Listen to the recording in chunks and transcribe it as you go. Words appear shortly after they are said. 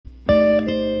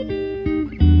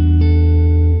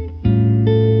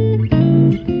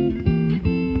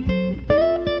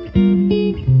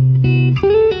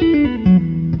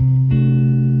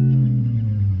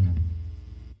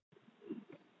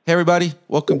everybody.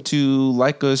 Welcome to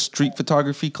Leica Street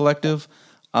Photography Collective.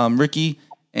 I'm Ricky,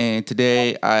 and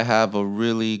today I have a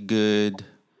really good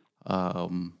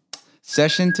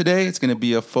session today. It's going to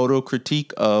be a photo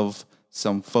critique of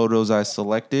some photos I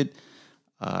selected.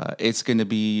 It's going to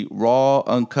be raw,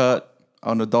 uncut,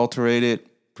 unadulterated,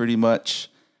 pretty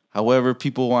much. However,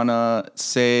 people want to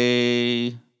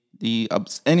say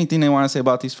anything they want to say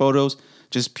about these photos,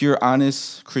 just pure,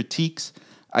 honest critiques.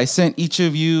 I sent each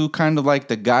of you kind of like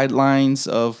the guidelines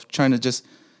of trying to just,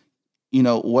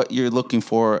 what you're looking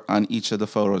for on each of the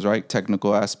photos, right?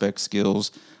 Technical aspects,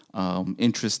 skills,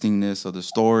 interestingness of the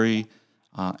story,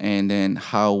 and then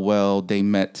how well they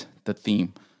met the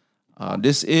theme.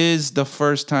 This is the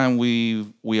first time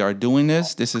we are doing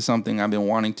this. This is something I've been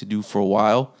wanting to do for a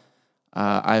while.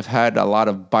 I've had a lot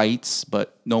of bites,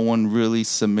 but no one really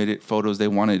submitted photos they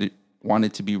wanted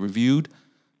to be reviewed.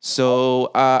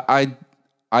 So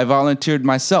I volunteered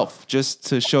myself just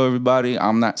to show everybody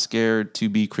I'm not scared to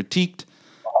be critiqued.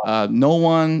 No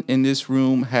one in this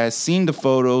room has seen the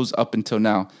photos up until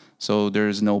now, so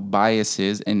there's no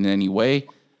biases in any way.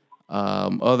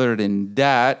 Other than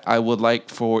that, I would like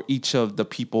for each of the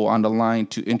people on the line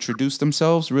to introduce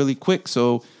themselves really quick.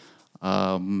 So,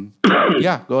 go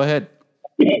ahead.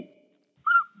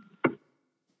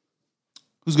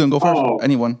 Who's going to go first?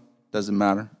 Anyone. Doesn't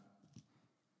matter.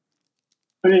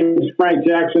 My name is Frank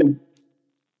Jackson,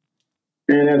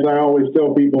 and as I always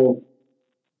tell people,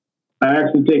 I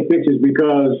actually take pictures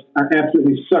because I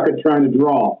absolutely suck at trying to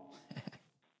draw.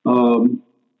 I'm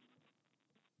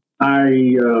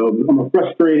a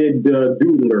frustrated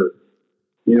doodler.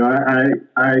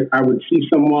 I would see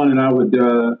someone, and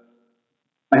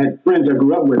I had friends I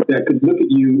grew up with that could look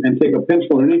at you and take a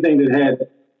pencil or anything that had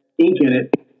ink in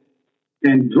it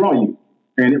and draw you,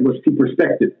 and it was to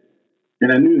perspective.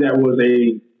 And I knew that was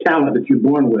a talent that you're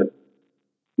born with,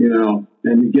 and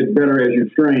you get better as you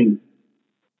train.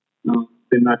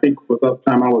 And I think by the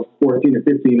time I was 14 or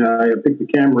 15, I picked the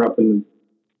camera up, and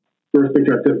the first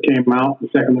picture I took came out. The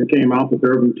second one came out. The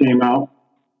third one came out.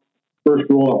 First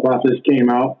roll-up process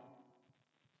came out.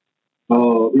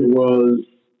 It was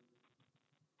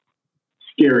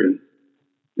scary.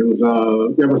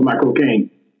 That was my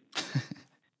cocaine.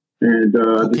 And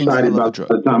decided about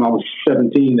the time I was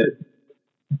 17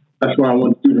 that's what I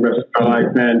want to do the rest of my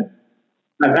life, man.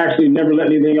 I've actually never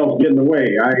let anything else get in the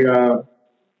way. I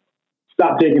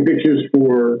stopped taking pictures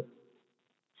for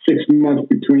 6 months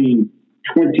between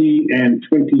 20 and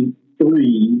 23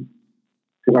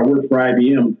 because I worked for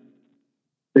IBM.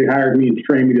 They hired me and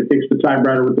trained me to fix the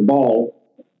typewriter with the ball.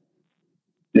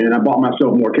 And I bought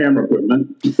myself more camera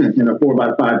equipment and a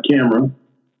 4x5 camera.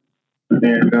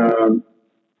 And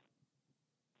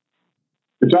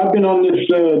so I've been on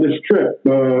this trip.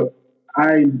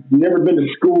 I've never been to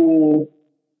school.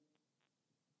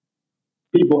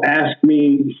 People ask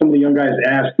me, some of the young guys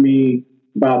ask me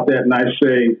about that, and I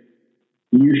say,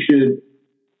 you should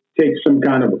take some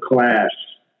kind of a class.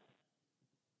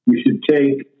 You should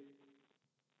take,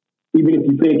 even if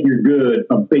you think you're good,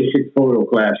 a basic photo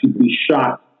class. You'd be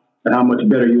shocked at how much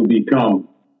better you'll become.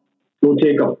 Go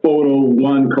take a photo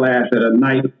one class at a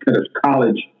night at a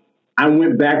college. I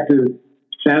went back to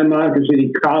Santa Monica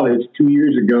City College 2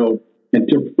 years ago and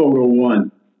took photo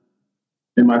one.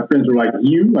 And my friends were like,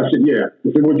 you? I said, yeah.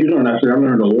 They said, what'd you learn? I said, I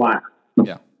learned a lot.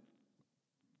 Yeah.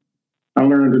 I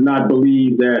learned to not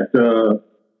believe that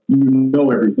you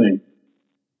know everything.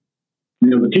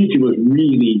 The teacher was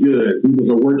really good. He was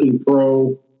a working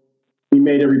pro. He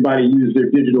made everybody use their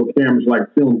digital cameras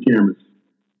like film cameras.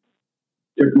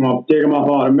 Take them off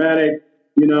automatic,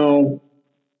 do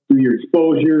your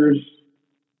exposures.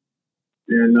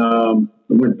 And I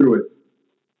went through it.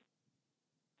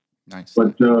 Nice.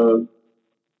 But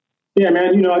yeah,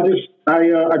 man,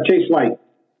 I chase light.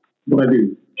 What I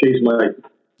do, chase light.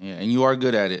 Yeah, and you are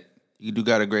good at it. You do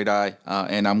got a great eye,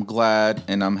 and I'm glad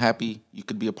and I'm happy you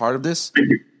could be a part of this.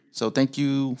 Thank you. So thank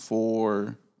you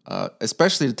for,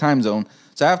 especially the time zone.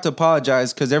 So I have to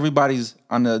apologize because everybody's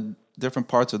on the different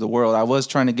parts of the world. I was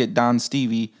trying to get Don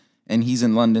Stevie, and he's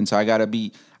in London, so I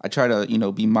try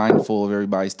to, be mindful of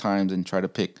everybody's times and try to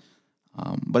pick.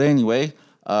 But anyway,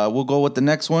 we'll go with the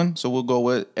next one. So we'll go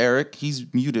with Eric.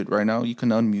 He's muted right now. You can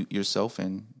unmute yourself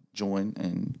and join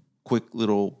and quick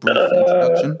little brief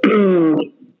introduction.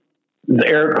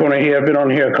 Eric Corner here. I've been on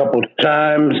here a couple of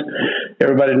times.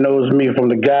 Everybody knows me from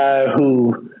the guy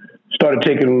who started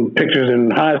taking pictures in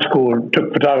high school,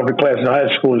 took photography class in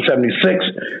high school in 76.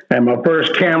 And my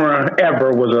first camera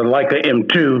ever was a Leica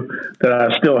M2 that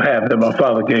I still have that my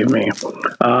father gave me.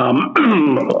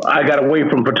 I got away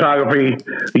from photography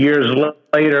years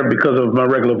later because of my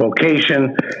regular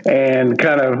vocation and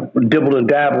kind of dibbled and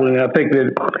dabbled. And I think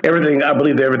that I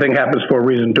believe that everything happens for a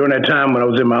reason. During that time when I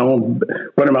was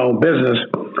running my own business,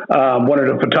 one of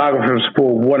the photographers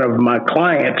for one of my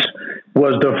clients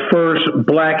was the first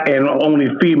black and only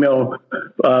female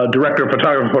director of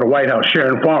photography for the White House,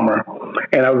 Sharon Farmer.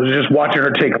 And I was just watching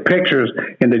her take pictures,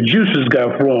 and the juices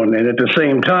got flowing. And at the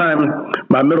same time,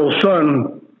 my middle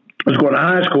son was going to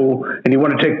high school, and he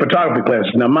wanted to take photography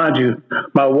classes. Now, mind you,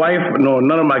 my wife,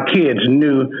 none of my kids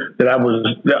knew that I was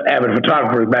the avid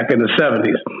photographer back in the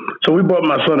 70s. So we bought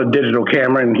my son a digital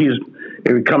camera, and he's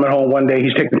coming home one day,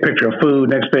 he's taking a picture of food.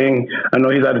 Next thing I know,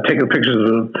 he's either taking pictures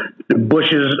of the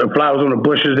bushes, or flowers on the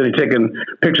bushes, then he's taking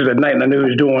pictures at night, and I knew he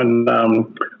was doing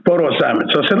photo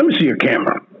assignments. So I said, let me see your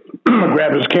camera. I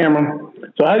grabbed his camera.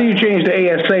 So how do you change the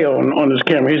ASA on this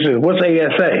camera? He said, what's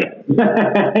ASA?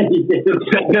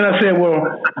 Then I said,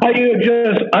 well, how you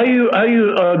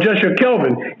adjust your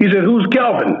Kelvin? He said, who's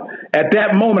Kelvin? At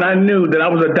that moment, I knew that I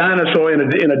was a dinosaur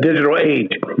in a digital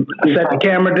age. I set the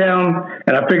camera down,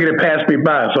 and I figured it passed me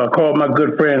by. So I called my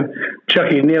good friend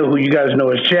Chucky Neal, who you guys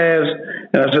know as Chaz,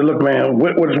 and I said, look, man,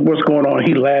 what's going on?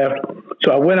 He laughed.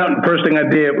 So I went out, and the first thing I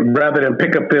did, rather than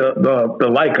pick up the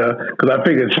Leica, because I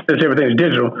figured since everything's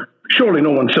digital, surely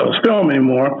no one sells film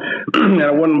anymore. And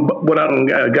I went out and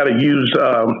got to use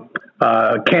a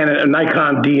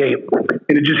Nikon D8,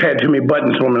 and it just had too many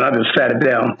buttons for me, and I just sat it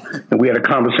down, and we had a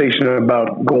conversation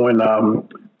about going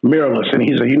mirrorless, and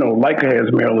he said, Leica has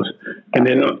mirrorless, and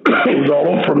then it was all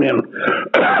over from him.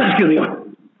 Excuse me.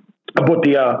 I bought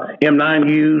the M9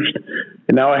 used,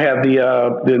 and now I have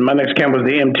my next camera is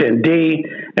the M10D,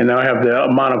 and now I have the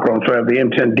monochrome. So I have the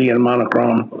M10D and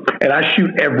monochrome, and I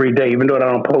shoot every day, even though I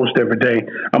don't post every day.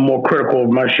 I'm more critical of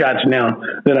my shots now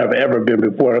than I've ever been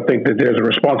before. I think that there's a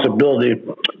responsibility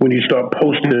when you start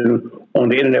posting on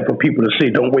the internet for people to see.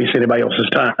 Don't waste anybody else's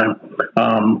time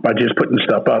by just putting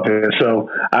stuff out there. So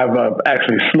I've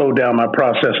actually slowed down my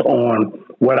process on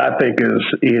what I think is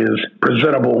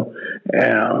presentable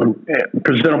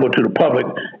to the public,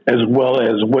 as well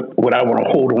as what I want to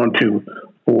hold on to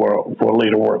for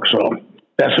later work. So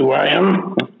that's who I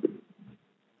am.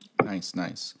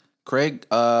 Nice. Craig,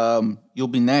 you'll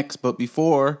be next, but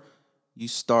before you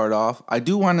start off, I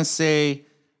do want to say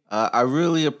I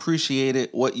really appreciated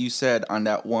what you said on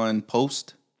that one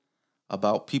post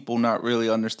about people not really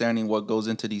understanding what goes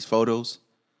into these photos.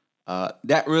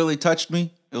 That really touched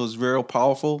me. It was real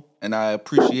powerful, and I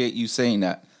appreciate you saying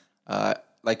that.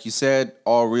 Like you said,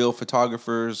 all real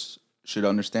photographers should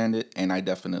understand it, and I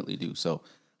definitely do. So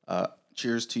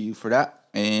cheers to you for that.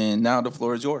 And now the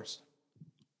floor is yours.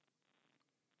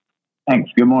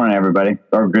 Thanks. Good morning, everybody,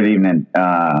 or good evening,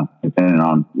 depending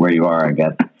on where you are, I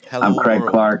guess. Hello, I'm Craig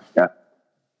Clark.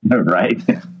 Right.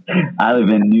 I live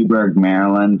in Newburgh,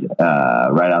 Maryland,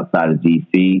 right outside of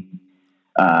D.C.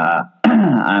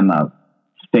 I'm a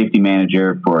safety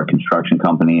manager for a construction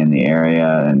company in the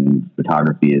area, and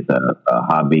photography is a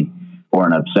hobby, or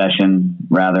an obsession,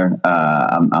 rather.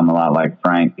 I'm a lot like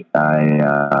Frank.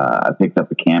 I picked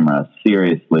up a camera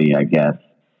seriously, I guess,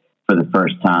 for the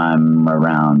first time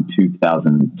around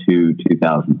 2002,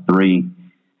 2003.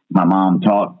 My mom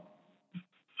taught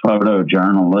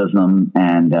photojournalism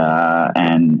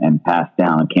and passed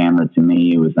down a camera to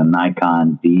me. It was a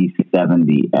Nikon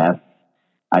D70S,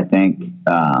 I think.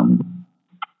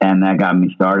 And that got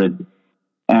me started.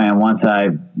 And once I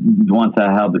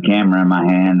held the camera in my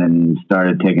hand and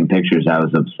started taking pictures, I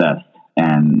was obsessed,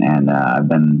 and I've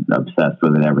been obsessed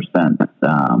with it ever since.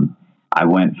 I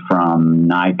went from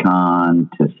Nikon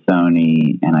to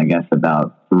Sony, and I guess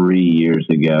about 3 years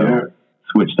ago,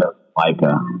 switched up to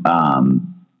Leica.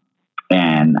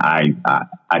 And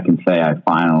I can say I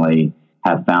finally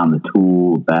have found the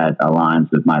tool that aligns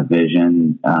with my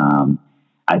vision.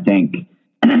 I think,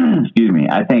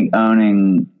 I think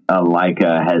owning a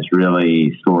Leica has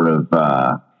really sort of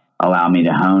allowed me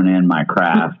to hone in my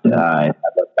craft. If I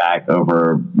look back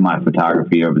over my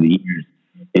photography over the years,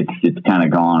 it's kind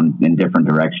of gone in different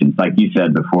directions. Like you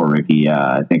said before, Ricky,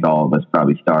 I think all of us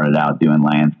probably started out doing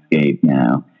landscape,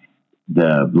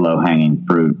 the low-hanging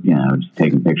fruit, just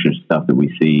taking pictures of stuff that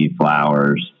we see,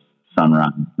 flowers,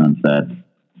 sunrise, sunsets,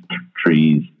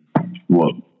 trees,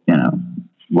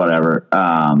 whatever.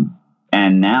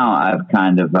 And now I've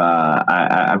kind of,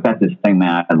 I've got this thing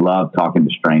that I love talking to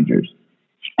strangers,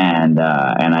 and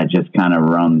I just kind of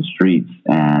roam the streets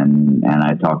and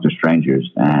I talk to strangers,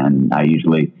 and I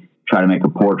usually try to make a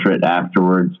portrait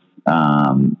afterwards.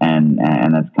 And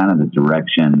that's kind of the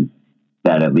direction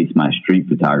that at least my street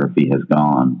photography has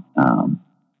gone. And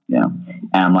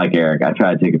I'm like Eric, I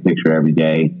try to take a picture every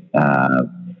day.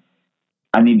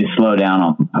 I need to slow down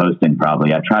on posting.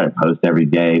 Probably I try to post every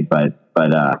day, but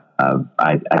I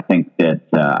think that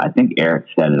I think Eric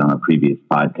said it on a previous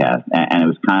podcast, and it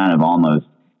was kind of almost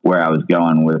where I was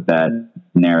going with that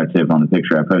narrative on the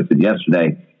picture I posted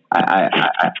yesterday.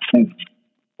 I think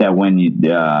that when you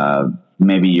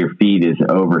maybe your feed is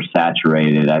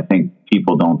oversaturated, I think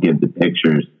people don't give the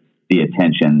pictures the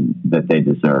attention that they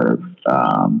deserve.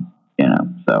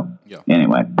 So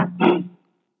anyway.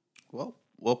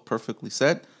 Well, perfectly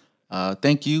said.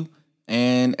 Thank you.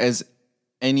 And as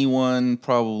anyone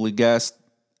probably guessed,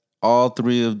 all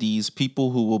three of these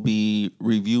people who will be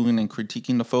reviewing and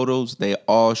critiquing the photos, they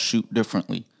all shoot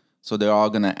differently. So they're all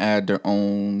going to add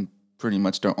pretty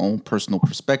much their own personal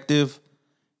perspective.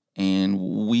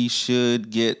 And we should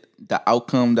get the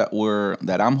outcome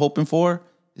that I'm hoping for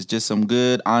is just some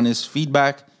good, honest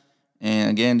feedback. And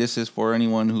again, this is for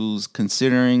anyone who's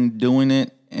considering doing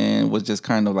it and was just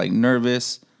kind of like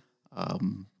nervous.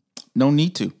 No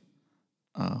need to.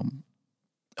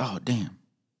 Oh, damn.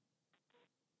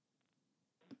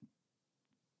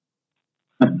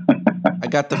 I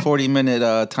got the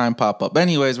 40-minute time pop up.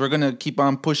 Anyways, we're going to keep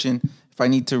on pushing. If I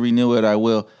need to renew it, I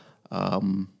will.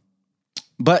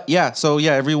 But yeah, so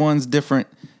yeah, everyone's different.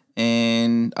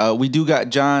 And we do got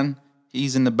John.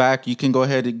 He's in the back. You can go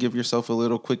ahead and give yourself a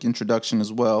little quick introduction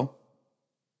as well.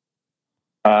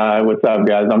 What's up,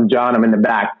 guys? I'm John. I'm in the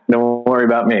back. Don't worry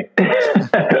about me.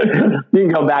 You can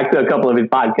go back to a couple of his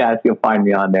podcasts. You'll find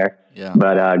me on there. Yeah.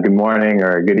 But good morning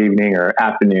or good evening or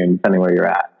afternoon, depending where you're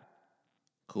at.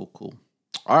 Cool.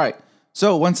 All right.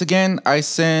 So once again, I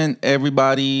sent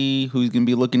everybody who's going to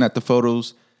be looking at the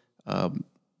photos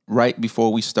right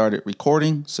before we started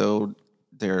recording. So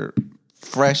they're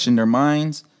fresh in their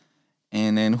minds.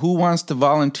 And then who wants to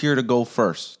volunteer to go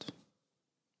first?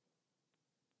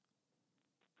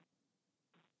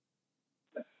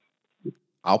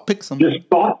 I'll pick some. Just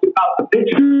thoughts about the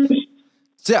pictures.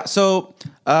 Yeah. So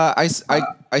I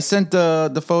sent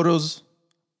the photos.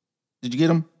 Did you get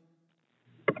them?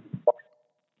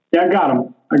 Yeah, I got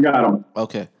them.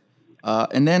 Okay.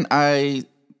 And then I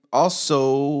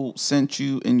also sent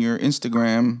you in your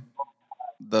Instagram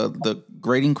the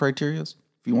grading criteria.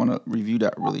 If you want to review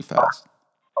that really fast.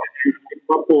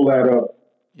 I'll pull that up.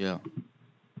 Yeah.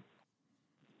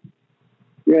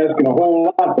 You're asking a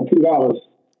whole lot for $2.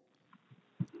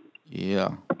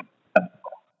 Yeah.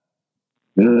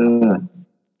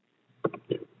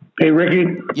 Hey, Ricky.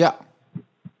 Yeah.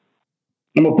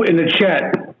 I'm going to put in the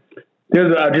chat.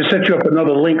 I just set you up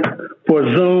another link for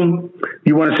Zoom.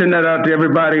 You want to send that out to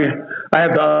everybody? I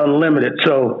have the unlimited.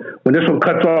 So when this one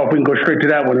cuts off, we can go straight to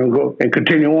that one and go and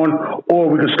continue on, or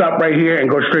we can stop right here and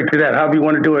go straight to that. However you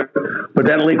want to do it. But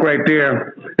that link right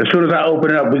there, as soon as I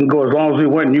open it up, we can go as long as we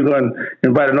want. And you're going to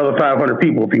invite another 500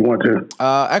 people if you want to.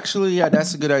 Actually, yeah,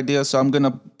 that's a good idea. So I'm going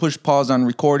to push pause on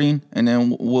recording, and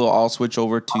then we'll all switch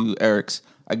over to Eric's.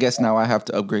 I guess now I have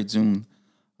to upgrade Zoom.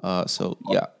 So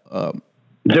yeah.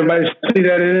 Does everybody see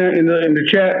that in the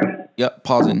chat? Yep,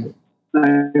 pausing.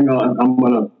 Hang on, I'm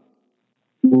gonna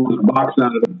move this box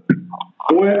out of it.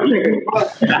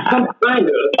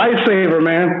 Lifesaver,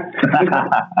 man.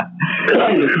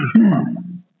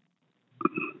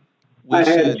 I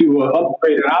had to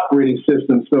upgrade an operating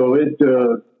system, so it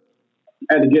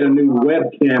had to get a new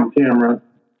webcam camera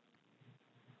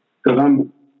because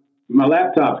my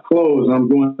laptop's closed. I'm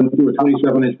going through a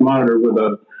 27-inch monitor with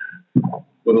a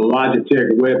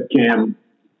Logitech webcam,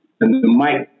 and the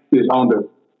mic is on the.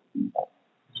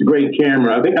 It's a great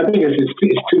camera. I think it's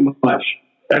too much.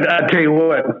 I tell you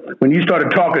what, when you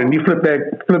started talking and you flip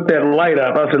that light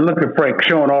up, I said, "Look at Frank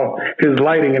showing off his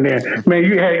lighting in there." Man,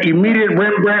 you had immediate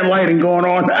Rembrandt lighting going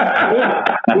on.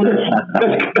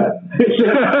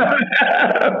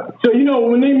 So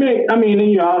when they make, I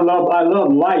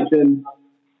love lights, and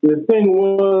the thing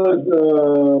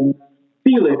was,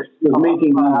 Felix was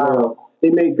making. They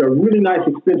make a really nice,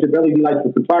 expensive LED lights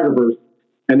for photographers,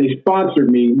 and they sponsored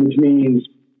me, which means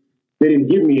they didn't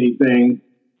give me anything.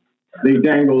 They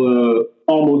dangled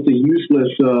almost a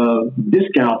useless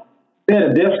discount. They had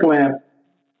a desk lamp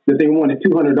that they wanted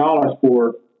 $200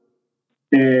 for,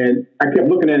 and I kept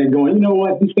looking at it and going, you know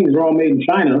what? These things are all made in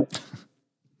China.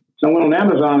 So I went on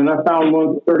Amazon and I found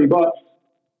one for $30,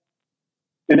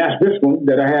 and that's this one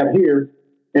that I have here,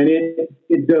 and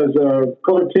it does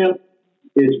color temp.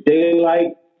 It's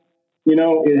daylight, it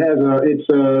has it's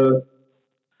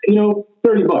 $30.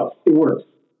 It works.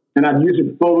 And I've used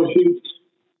it for photo shoots.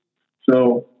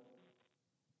 So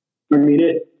I mean,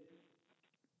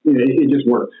 it just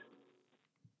works.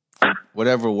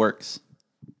 Whatever works.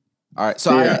 All right.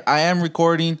 So I am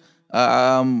recording.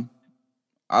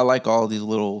 I like all these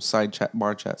little side chat,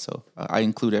 bar chats, so I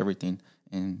include everything,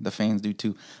 and the fans do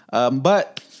too.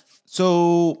 But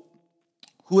so,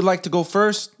 who would like to go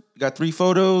first? You got 3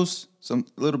 photos, a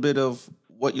little bit of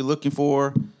what you're looking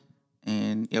for,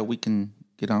 and yeah, we can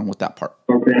get on with that part.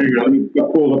 Okay, here you go. Let me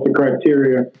pull up the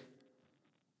criteria.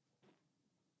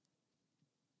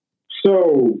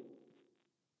 So,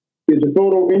 is the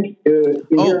photo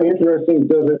interesting?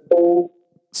 Does it hold?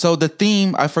 So the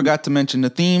theme, I forgot to mention, the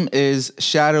theme is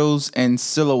shadows and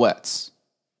silhouettes.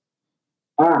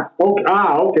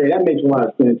 Okay. That makes a lot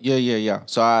of sense. Yeah.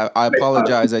 So I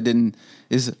apologize. I didn't,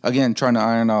 is again, trying to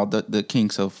iron out the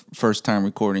kinks of first time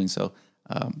recording. So,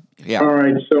 yeah. All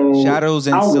right. So shadows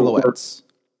and silhouettes.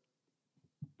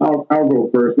 I'll go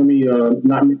first. Let me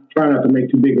try not to make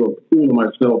too big of a fool of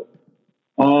myself.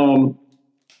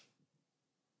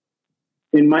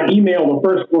 In my email, the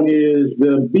first one is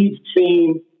the beach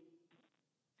scene,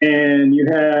 and you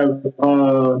have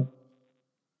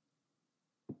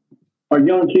a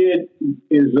young kid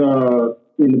is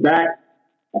in the back,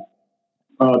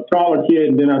 a taller kid,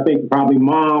 and then I think probably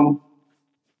mom,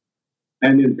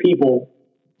 and then people.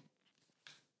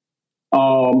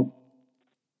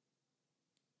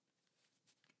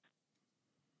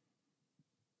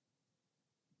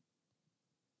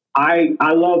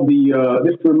 I love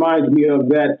this reminds me of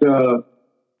that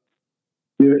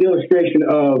the illustration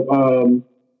of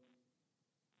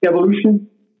evolution,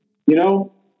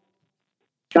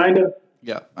 kind of.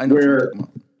 Yeah, I know. Where,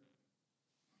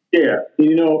 yeah,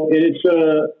 and it's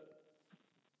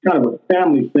kind of a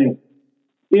family thing.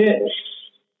 It's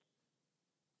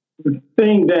the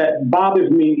thing that bothers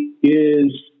me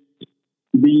is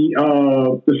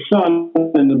the sun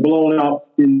and the blown out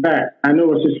in back. I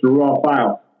know it's just a raw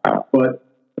file, but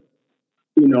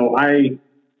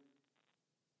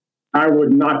I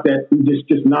would knock that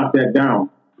just knock that down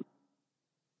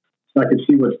so I could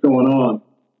see what's going on.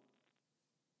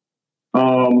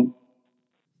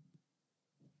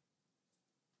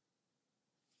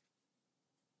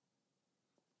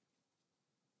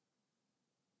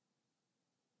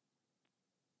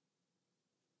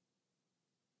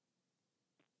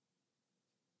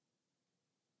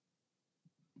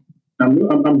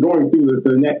 I'm going through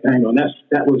the next angle.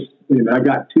 That was I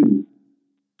got 2.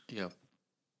 Yeah.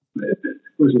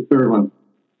 Where's the third one?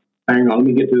 Hang on. Let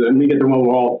me get the one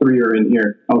where all 3 are in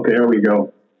here. Okay, there we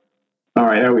go. All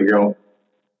right, there we go.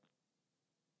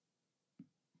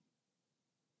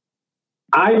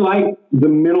 I like the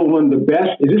middle one the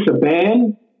best. Is this a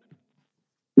band?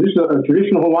 Is this a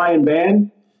traditional Hawaiian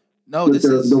band? No, this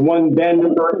is the one band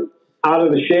member out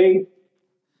of the shade.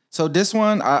 So this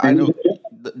one, I know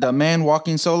the man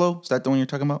walking solo. Is that the one you're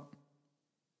talking about?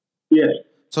 Yes.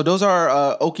 So those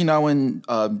are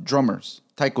Okinawan drummers,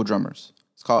 taiko drummers.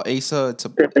 It's called Asa.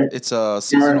 It's a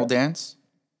seasonal dance.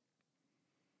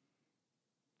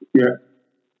 Yeah.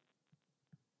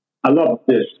 I love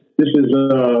this. This is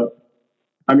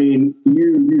I mean,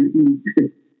 you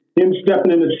him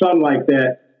stepping in the sun like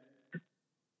that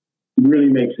really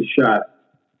makes a shot.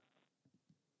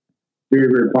 Very,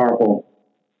 very powerful.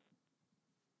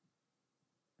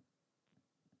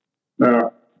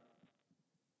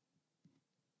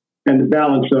 And the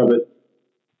balance of it.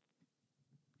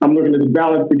 I'm looking at the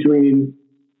balance between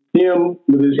him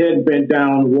with his head bent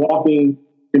down, walking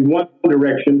in one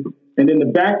direction, and in the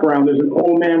background there's an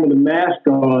old man with a mask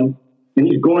on, and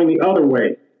he's going the other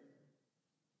way.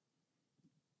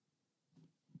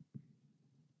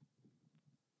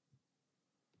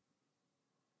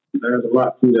 There's a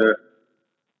lot to that.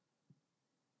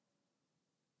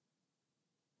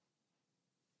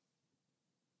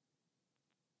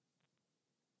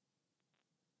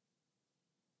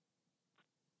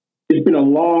 It's been a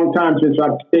long time since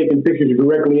I've taken pictures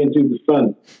directly into the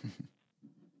sun.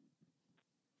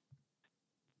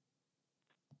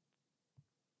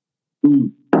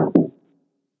 You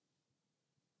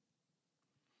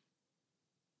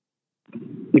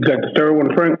got the third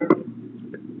one, Frank?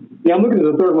 Yeah, I'm looking at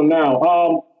the third one now.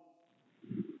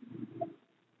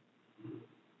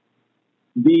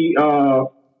 The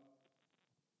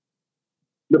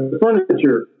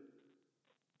furniture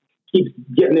keeps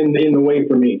getting in the way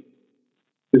for me.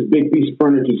 This big piece of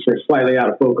furniture is slightly out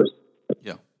of focus.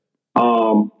 Yeah.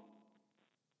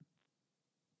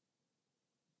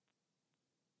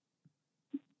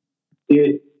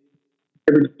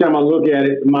 Every time I look at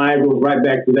it, my eye goes right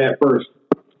back to that first.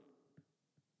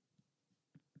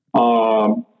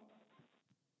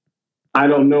 I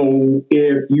don't know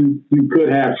if you could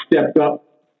have stepped up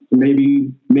to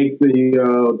maybe make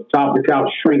the top of the couch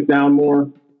shrink down more,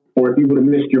 or if you would have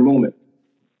missed your moment.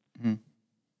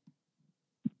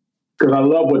 Because I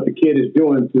love what the kid is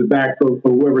doing to the back for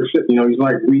whoever's sitting. You know, he's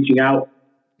like reaching out.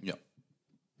 Yeah.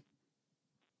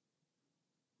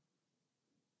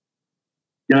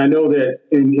 And I know that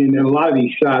in a lot of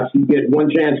these shots, you get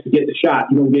one chance to get the shot.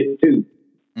 You don't get two,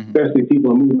 especially if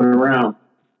people are moving around.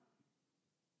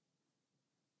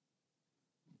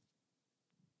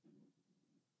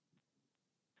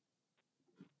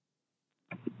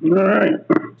 All right.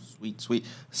 Sweet.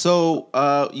 So,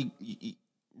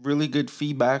 really good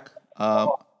feedback.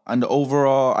 And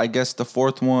overall, I guess the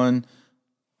fourth one,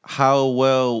 how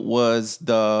well was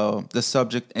the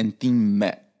subject and theme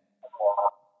met?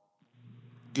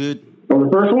 Good. On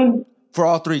the first one? For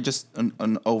all three, just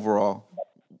an overall.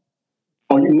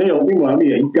 Oh, you nailed me. Well,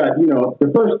 yeah, you got,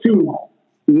 the first two,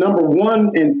 number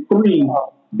 1 and 3,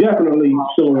 definitely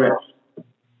silhouettes,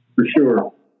 for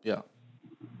sure. Yeah.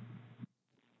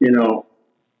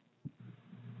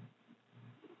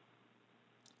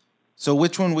 So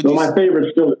which one would you? My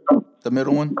favorite still the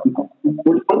middle one.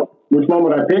 Which one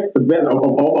would I pick? The best of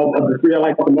the three I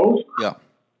like the most. Yeah.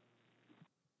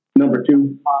 Number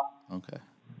 2. Okay.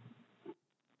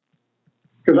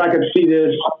 Because I could see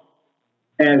this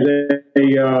as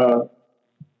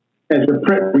a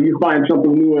print where you find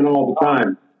something new in all the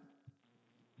time.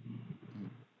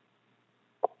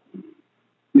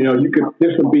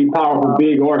 This would be powerful,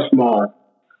 big or small.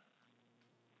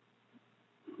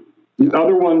 The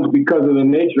other ones, because of the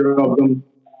nature of them,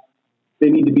 they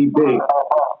need to be big.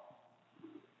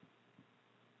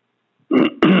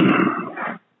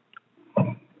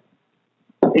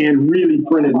 And really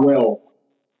printed well.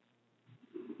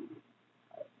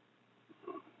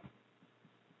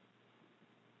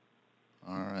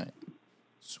 All right.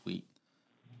 Sweet.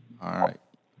 All right.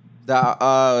 That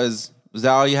was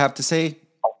that all you have to say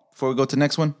before we go to the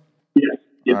next one? Yes.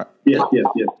 Right. Yes.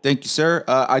 Thank you, sir.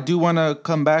 I do want to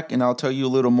come back and I'll tell you a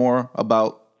little more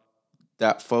about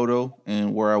that photo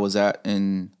and where I was at.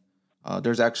 And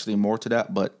there's actually more to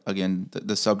that. But again,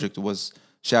 the subject was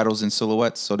shadows and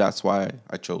silhouettes. So that's why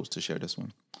I chose to share this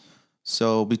one.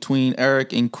 So between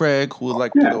Eric and Craig, who would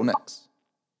like to go next?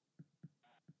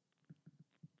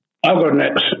 I'll go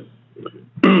next.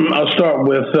 I'll start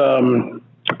with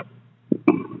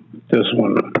this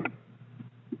one.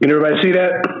 Can everybody see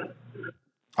that?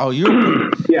 Oh,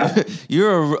 you're yeah.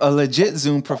 You're a legit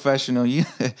Zoom professional. You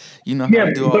know how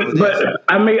to do all of this. But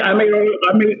I made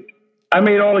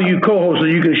all of you co-hosts so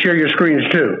you can share your screens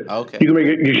too. Okay.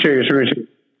 You share your screens.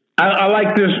 I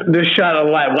like this shot a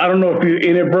lot. I don't know if you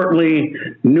inadvertently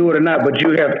knew it or not, but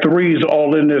you have threes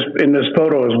all in this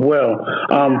photo as well.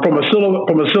 From a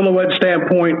silhouette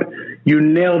standpoint, you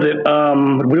nailed it.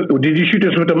 Did you shoot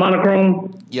this with the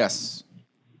monochrome? Yes.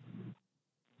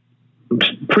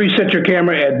 Preset your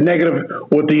camera at negative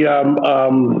with the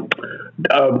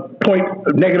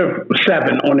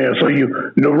 -7 on there, so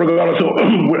you regardless of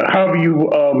however you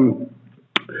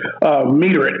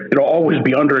meter it, it'll always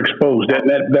be underexposed.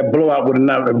 That blowout would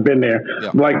not have been there.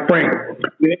 Yeah. Like Frank,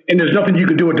 and there's nothing you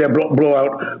can do with that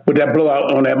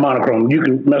blowout on that monochrome. You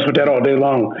can mess with that all day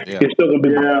long. Yeah. It's still gonna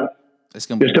be it's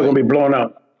still gonna be blown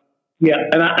out. Yeah,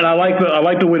 and I like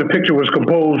the way the picture was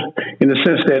composed in the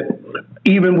sense that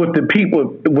even with the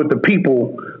people,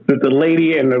 that the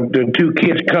lady and the two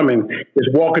kids coming is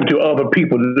walking to other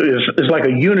people. It's like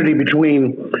a unity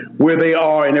between where they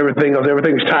are and everything else.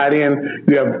 Everything's tied in.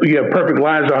 You have perfect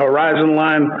lines, the horizon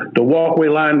line, the walkway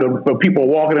line, the people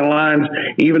walking in lines.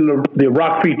 Even the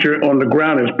rock feature on the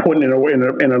ground is pointing in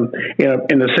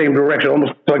the same direction,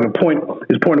 almost like the point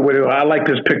is pointing where they are. I like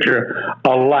this picture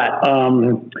a lot.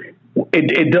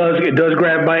 It does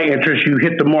grab my interest. You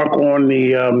hit the mark on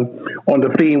the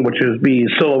theme, which is the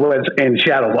silhouettes and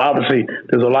shadows. Obviously,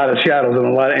 there's a lot of shadows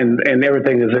and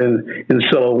everything is in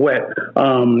silhouette.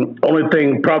 Only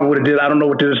thing probably would have did, I don't know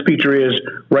what this feature is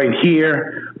right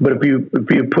here, but if you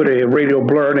put a radial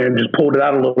blur in and just pulled it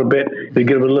out a little bit to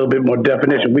give it a little bit more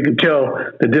definition, we can tell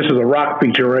that this is a rock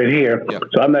feature right here. Yep.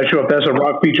 So I'm not sure if that's a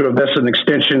rock feature or if that's an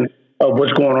extension of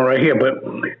what's going on right here. But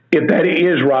if that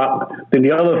is rock, then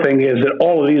the other thing is that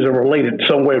all of these are related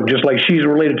somewhere. Just like she's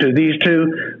related to these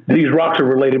two, these rocks are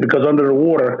related because under the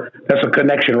water, that's a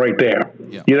connection right there.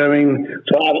 Yeah. You know what I mean?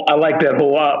 So I like that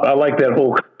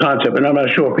whole concept, and I'm not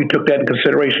sure if you took that in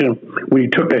consideration when you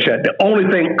took that shot. The only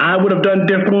thing I would have done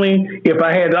differently if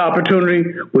I had the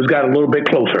opportunity was got a little bit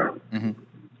closer. Mm-hmm.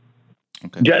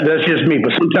 Okay. That's just me.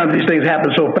 But sometimes these things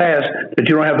happen so fast that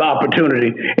you don't have the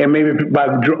opportunity. And maybe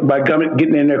by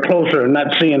getting in there closer and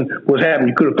not seeing what's happening,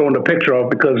 you could have thrown the picture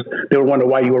off because they were wondering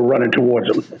why you were running towards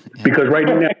them. Because right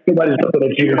now, everybody's looking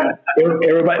at you.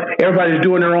 Everybody's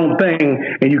doing their own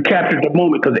thing, and you captured the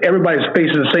moment because everybody's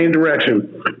facing the same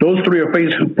direction. Those three are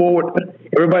facing forward.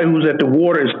 Everybody who's at the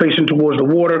water is facing towards the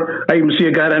water. I even see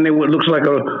a guy down there with looks like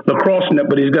a lacrosse net,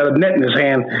 but he's got a net in his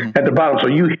hand at the bottom. So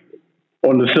you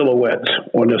on the silhouettes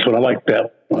on this one. I like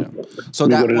that one. Yeah. So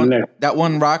that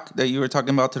one rock that you were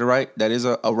talking about to the right, that is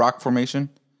a rock formation.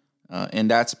 And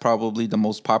that's probably the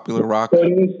most popular rock.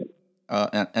 And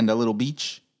the little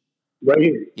beach. Right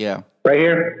here. Yeah. Right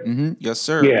here? Mm-hmm. Yes,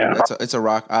 sir. Yeah. It's a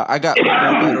rock. I got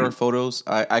better photos.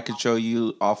 I could show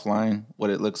you offline what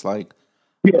it looks like.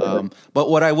 Yeah. But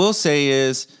what I will say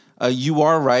is you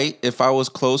are right. If I was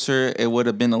closer, it would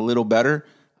have been a little better.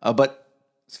 But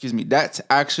excuse me, that's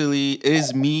actually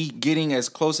is me getting as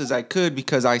close as I could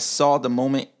because I saw the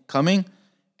moment coming,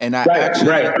 and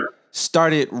I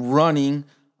started running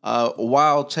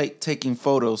while taking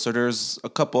photos. So there's a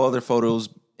couple other photos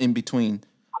in between.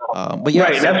 But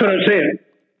yeah, that's what I'm saying.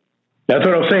 That's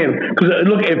what I'm saying. Because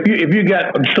look, if you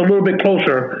got just a little bit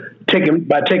closer,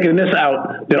 by taking this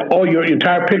out, then all your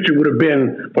entire picture would have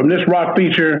been from this rock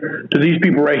feature to these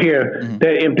people right here. Mm-hmm.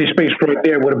 That empty space right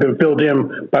there would have been filled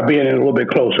in by being in a little bit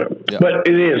closer. Yeah. But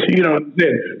it is,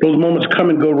 those moments come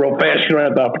and go real fast. You don't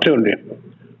have the opportunity.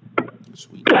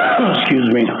 Sweet.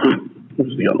 Excuse me.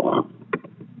 What's the other one?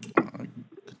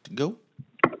 Good to go.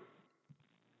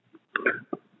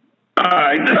 All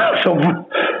right. So,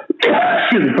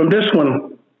 excuse me, from this one,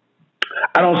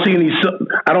 I don't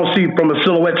see from a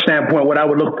silhouette standpoint what I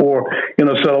would look for in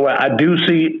a silhouette. I do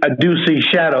see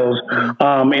shadows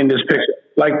in this picture.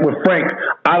 Like with Frank,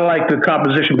 I like the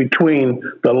composition between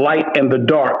the light and the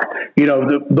dark.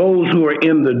 Those who are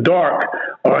in the dark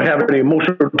are having an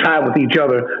emotional tie with each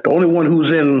other. The only one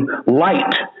who's in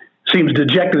light seems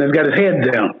dejected and has got his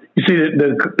head down. You see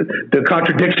the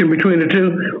contradiction between the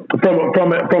two?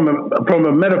 From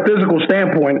a metaphysical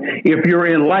standpoint, if you're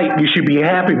in light, you should be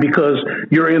happy because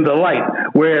you're in the light.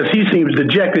 Whereas he seems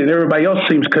dejected and everybody else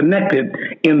seems connected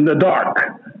in the dark.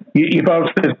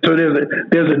 So there's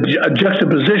a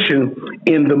juxtaposition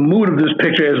in the mood of this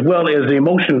picture as well as the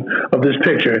emotion of this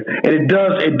picture, and it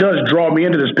does draw me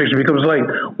into this picture because it's like,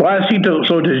 why is he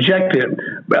so dejected?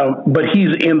 But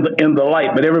he's in the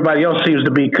light, but everybody else seems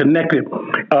to be connected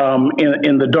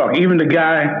in the dark. Even the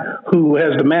guy who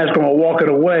has the mask on walking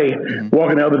away,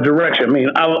 walking the other direction. I mean,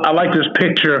 I like this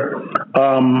picture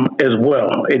as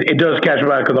well. It does catch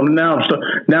my eye because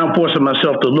I'm forcing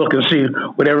myself to look and see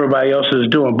what everybody else is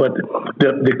doing. But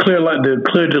the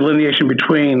clear delineation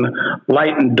between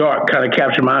light and dark kind of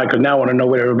captured my eye because now I want to know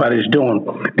what everybody's doing.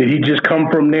 Did he just come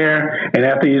from there, and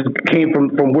after he came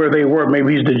from where they were,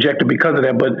 maybe he's dejected because of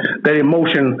that? But that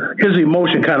emotion, his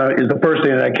emotion, kind of is the first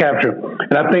thing that I capture.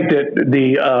 And I think that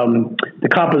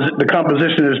the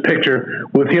composition of this picture,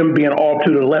 with him being off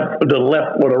to the left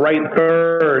or the right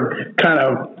third, kind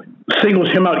of singles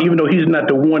him out, even though he's not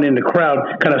the one in the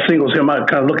crowd. Kind of singles him out.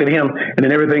 Kind of look at him, and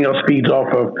then everything else feeds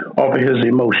off of his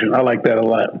emotion. I like that a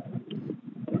lot.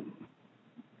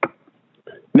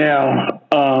 Now,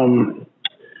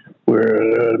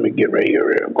 let me get right here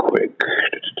real quick.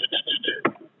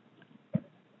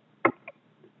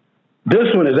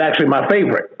 This one is actually my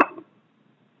favorite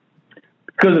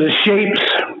because of the shapes.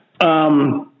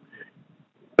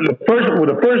 The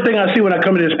first thing I see when I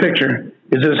come to this picture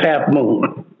is this half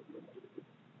moon.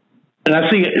 And I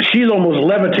see she's almost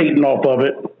levitating off of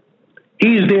it.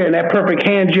 He's there in that perfect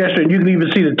hand gesture, and you can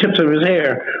even see the tips of his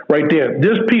hair right there.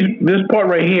 This part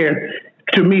right here,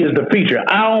 to me, is the feature.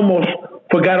 I almost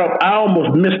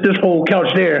missed this whole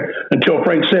couch there until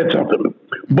Frank said something.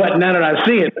 But now that I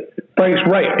see it, Frank's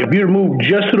right. If you move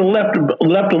just to the left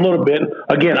a little bit,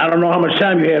 again, I don't know how much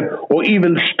time you had, or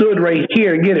even stood right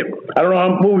here, get it. I don't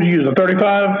know what would you use, a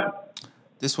 35?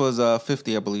 This was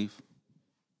 50, I believe.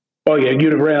 Oh yeah,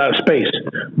 you'd have ran out of space.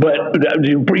 But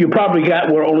you probably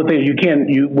got where only thing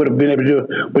you would have been able to do,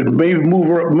 but maybe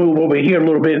move over here a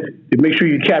little bit to make sure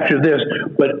you capture this.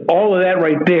 But all of that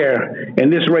right there,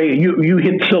 and this right, you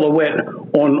hit silhouette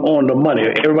on the money.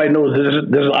 Everybody knows this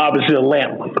is obviously a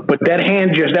lamp. But that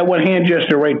one hand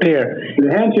gesture right there,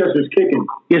 the hand gesture is kicking.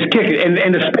 It's kicking,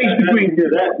 and the space between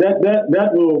that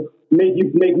will make me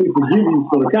forgive you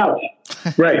for the couch.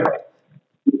 Right.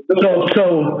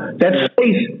 So that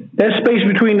space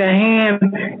between the hand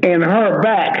and her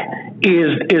back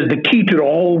is the key to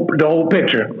the whole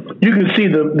picture. You can see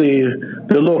the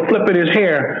little flip in his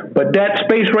hair, but that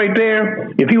space right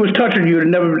there, if he was touching you, it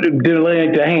never didn't lay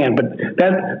into the hand. But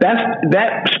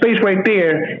that space right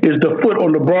there is the foot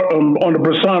on the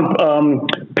Bresson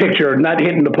picture, not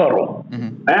hitting the puddle.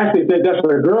 Mm-hmm. I actually think that's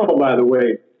a girl, by the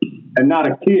way, and not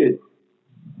a kid.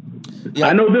 Yeah.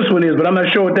 I know this one is, but I'm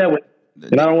not sure what that was.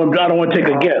 And I don't want to take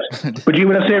a guess. But you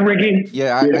know what I said, Ricky?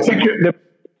 Yeah.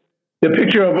 The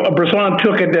picture of Bresson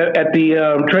took at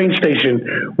the train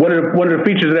station. One of the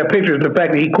features of that picture is the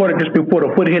fact that he caught it just before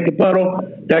the foot hit the puddle.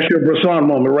 That's your Bresson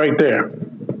moment right there.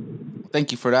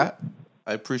 Thank you for that.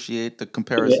 I appreciate the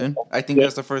comparison. Yeah. I think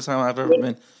that's the first time I've ever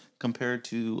been compared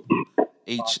to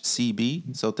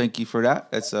HCB. So thank you for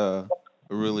that. That's a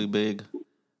really big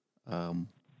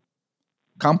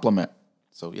compliment.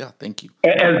 So yeah, thank you.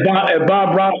 As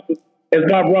Bob Ross would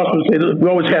say, we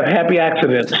always have happy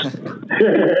accidents.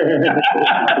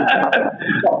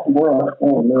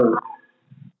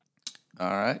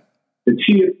 All right. The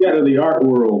Chia Pet of the art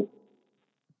world.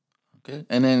 Okay,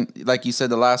 and then like you said,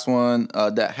 the last one,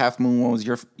 that Half Moon one was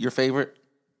your favorite.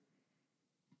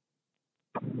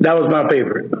 That was my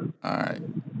favorite. All right.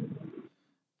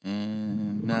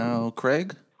 And now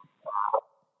Craig.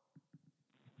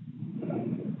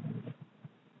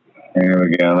 There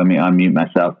we go. Let me unmute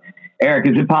myself. Eric,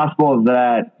 is it possible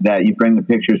that you bring the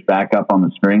pictures back up on the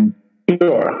screen?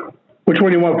 Sure. Which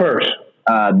one do you want first?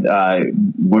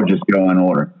 We'll just go in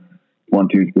order. 1,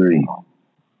 2, 3.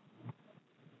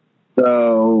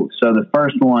 So the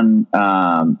first one,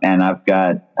 and I've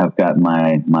got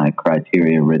my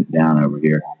criteria written down over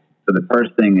here. So the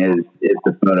first thing is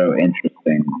the photo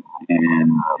interesting?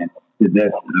 And to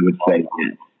this, I would say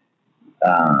yes.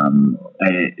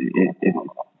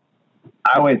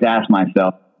 I always ask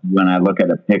myself when I look at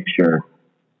a picture,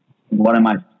 what am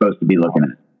I supposed to be looking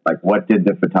at? Like, what did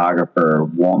the photographer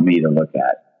want me to look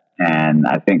at? And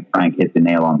I think Frank hit the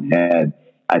nail on the head.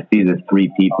 I see the 3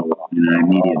 people, and I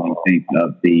immediately think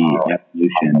of the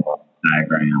evolution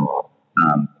diagram.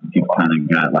 You've kind of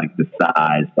got like the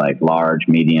size, like large,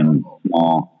 medium,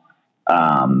 small.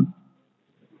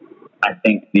 I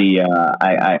think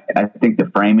I think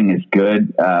the framing is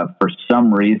good. For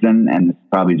some reason, and it's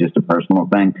probably just a personal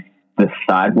thing, the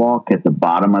sidewalk at the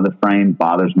bottom of the frame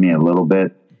bothers me a little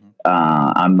bit.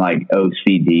 I'm like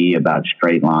OCD about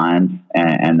straight lines,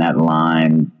 and that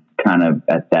line kind of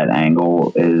at that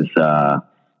angle is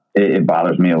it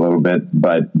bothers me a little bit.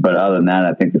 But other than that,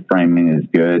 I think the framing is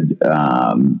good.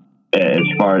 As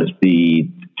far as the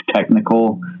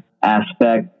technical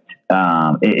aspect,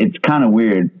 it's kind of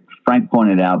weird. Frank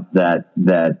pointed out that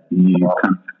you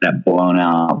kind of that blown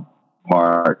out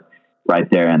part right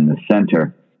there in the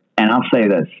center. And I'll say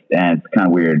this, and it's kind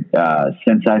of weird.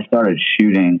 Since I started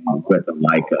shooting with a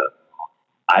Leica,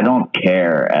 I don't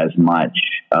care as much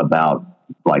about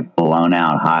like blown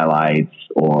out highlights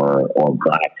or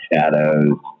black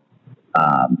shadows.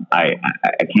 I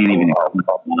can't even explain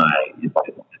why.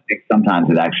 I think sometimes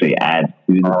it actually adds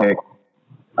to the pic.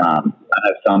 I know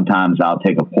sometimes I'll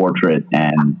take a portrait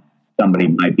and somebody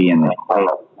might be in the shade,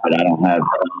 but I don't have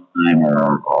time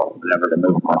or whatever to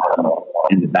move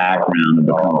in the background and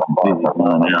become completely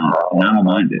blown out, and I don't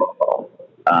mind it.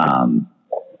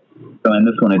 So in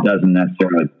this one, it doesn't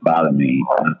necessarily bother me.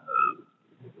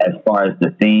 As far as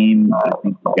the theme, I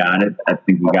think we got it. I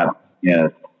think we got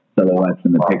silhouettes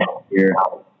in the picture here.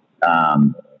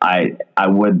 I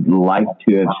would like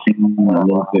to have seen a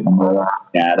little bit more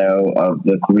shadow of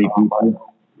the 3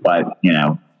 people, but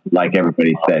like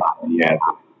everybody said, you have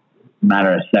a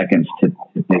matter of seconds to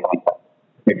take these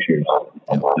pictures.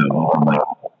 And so I'm like,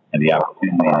 the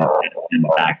opportunity to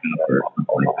back up or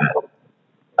something like that.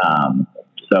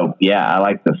 So yeah, I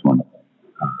like this one.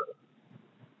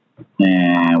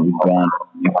 And we've gone to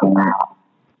the next one.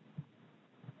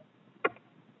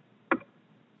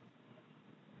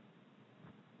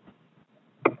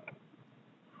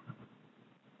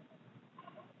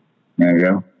 There you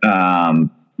go.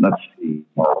 Let's see.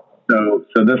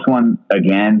 So this one,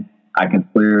 again, I can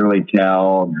clearly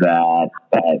tell that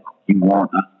you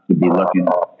want us to be looking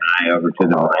at the guy over to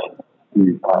the right,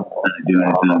 who's kind of doing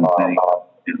his own thing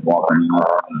and walking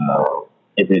off.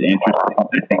 Is it interesting? I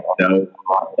think so.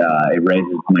 It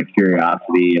raises my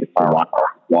curiosity as to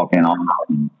walking off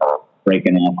and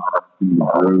breaking off the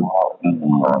groove.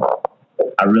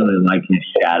 I really like his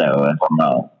shadow as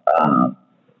well.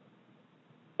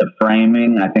 The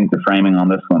framing, I think the framing on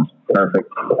this one's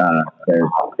perfect. There's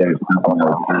nothing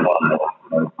else.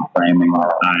 The framing,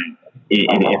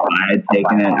 if I had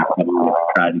taken it, I probably would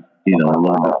have tried to get it a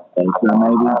little bit closer,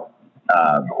 maybe.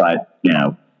 But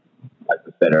like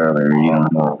I said earlier, you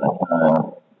don't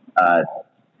know the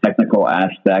technical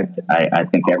aspect. I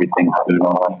think everything's good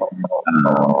on here.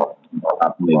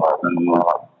 Properly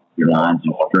exposed, your lines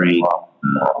are straight.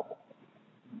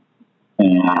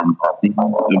 And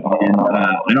again,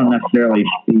 I don't necessarily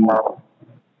see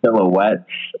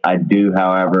silhouettes. I do,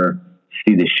 however,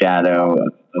 see the shadow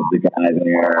of the guy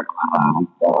there.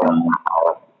 I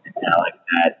like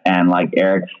that. And like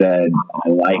Eric said, I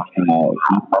like how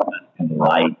he the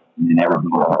light and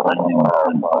everybody's blending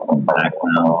in the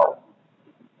background.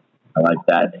 I like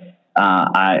that.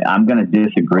 I'm going to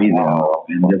disagree though,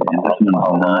 and this one's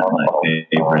not my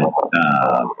favorite.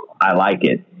 I like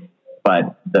it,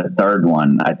 but the third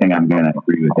one, I think I'm going to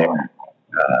agree with Eric.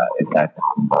 It's actually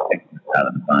out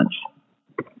of the bunch.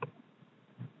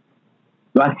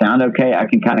 Do I sound okay? I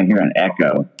can kind of hear an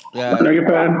echo. Yeah. No, you're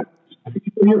fine.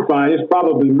 You're fine. It's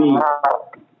probably me.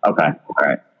 Okay. All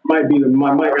right. Might be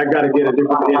my mic. I got to get a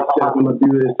different headset. I'm going to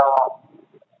do this.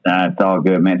 It's all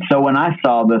good, man. So when I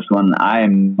saw this one, I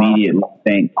immediately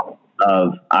think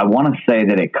of, I want to say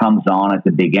that it comes on at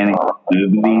the beginning of the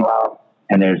movie,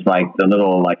 and there's like the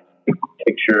little like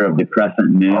picture of the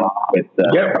crescent moon with the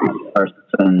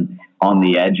person on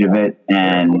the edge of it,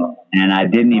 and I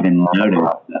didn't even notice.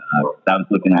 I was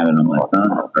looking at it on my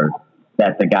phone first,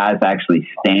 that the guy's actually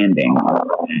standing on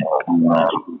that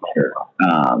picture.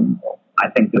 I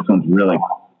think this one's really.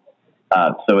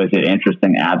 So is it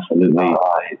interesting? Absolutely.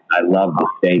 I love the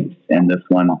shapes in this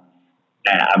one.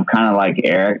 I'm kind of like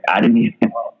Eric. I didn't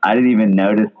even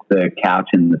notice the couch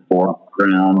in the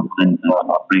foreground and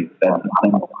Frank said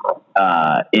something.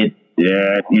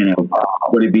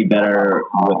 Would it be better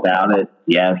without it?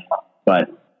 Yes, but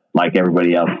like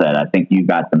everybody else said, I think you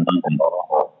got the moment.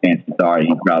 Chances are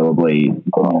you probably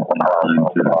time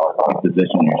to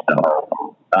position yourself.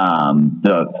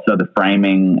 So the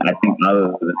framing, I think,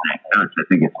 other than that couch, I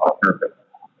think it's perfect.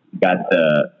 You got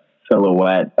the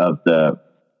silhouette of the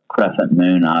crescent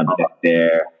moon object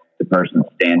there, the person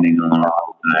standing on it.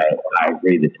 I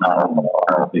agree, the tone is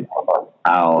perfect.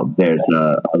 How there's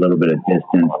a little bit of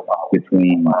distance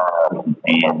between the person's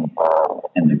hand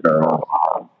and the girl.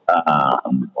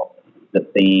 The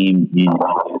theme,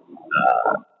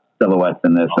 silhouettes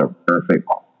in this are perfect.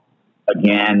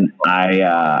 Again,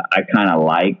 I kind of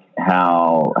like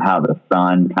how the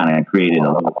sun kind of created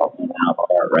a little out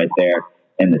part right there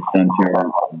in the center,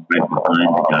 right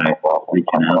behind the guy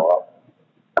reaching out.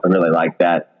 I really like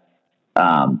that.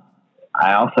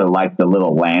 I also like the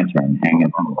little lantern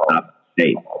hanging from the top of the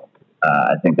shape.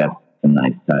 I think that's a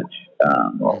nice touch.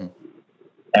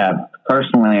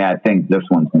 Personally, I think this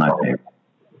one's my favorite.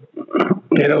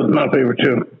 Yeah, that was my favorite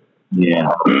too.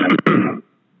 Yeah.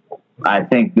 I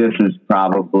think this is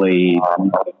probably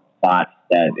one of the spots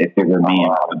that if it were me,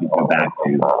 I'd probably go back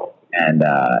to and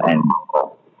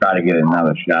try to get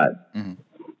another shot. Mm-hmm.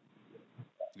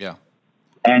 Yeah.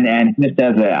 And just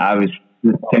as I was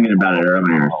just thinking about it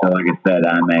earlier. So like I said,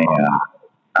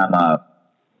 I'm a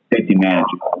safety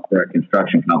manager for a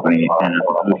construction company and an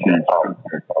ocean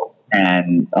instructor.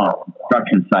 And on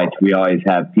construction sites, we always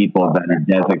have people that are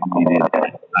designated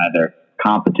as either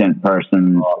competent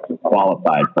persons,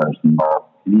 qualified persons.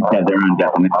 And each have their own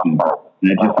definition.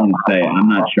 And I just want to say, I'm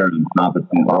not sure I'm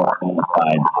competent or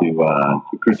qualified to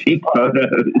critique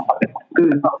photos.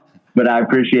 But I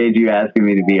appreciate you asking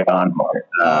me to be on here.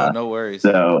 No worries.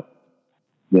 So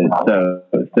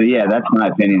yeah, that's my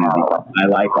opinion. I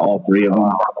like all three of them.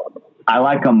 I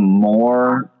like them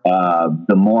more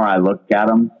the more I look at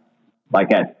them.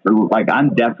 Like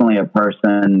I'm definitely a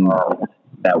person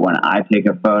that when I take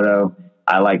a photo,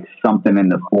 I like something in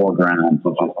the foreground to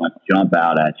just like jump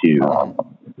out at you, like a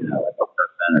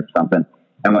person or something.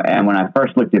 And when I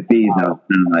first looked at these, I was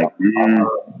kind of like,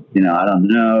 I don't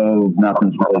know,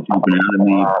 nothing's really jumping out at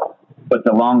me. But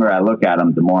the longer I look at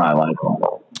them, the more I like them.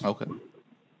 Okay,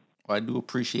 well, I do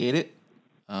appreciate it.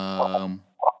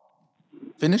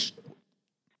 Finished?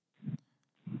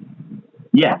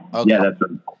 Yeah. Okay. Yeah, that's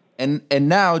what. And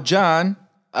now, John,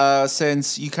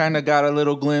 since you kind of got a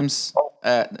little glimpse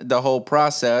at the whole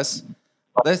process,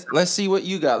 let's see what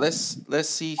you got.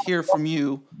 Let's hear from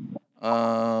you,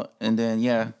 and then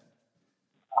okay.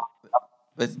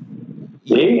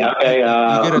 You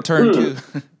get a turn too.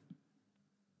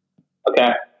 Okay,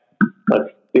 let's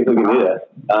see if we can do this.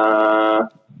 I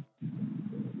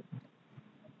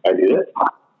do this.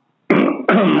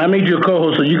 I made you a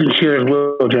co-host so you can share as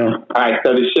well, John. All right,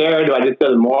 so to share, do I just go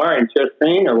to more and share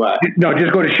screen or what? No,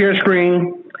 just go to share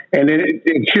screen, and then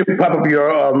it should pop up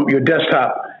your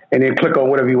desktop, and then click on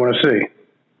whatever you want to see.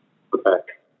 Okay.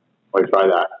 Let me try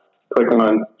that. Click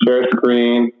on share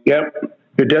screen. Yep.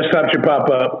 Your desktop should pop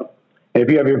up. If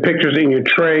you have your pictures in your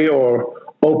tray or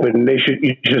open, you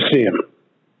should see them.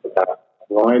 I'm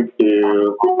going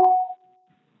to.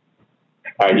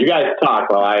 All right, you guys talk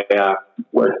while I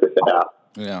work this out.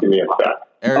 Yeah. Give me a sec.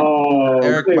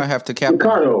 Eric might have to cap.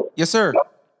 Ricardo. Yes, sir.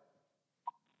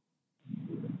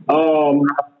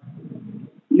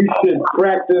 You should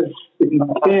practice if you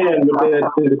can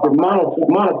with the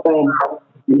monochrome.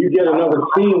 When you get another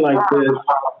scene like this,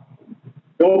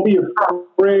 don't be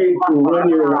afraid to run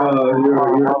your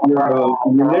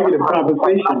negative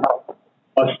compensation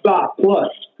a stop plus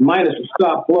minus a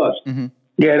stop plus. Mm-hmm.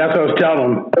 Yeah, that's what I was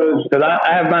telling them. Because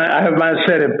I have mine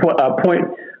set at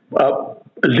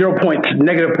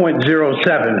negative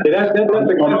 0.07. Yeah, that's a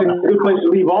good place to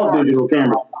leave all digital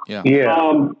cameras. Yeah.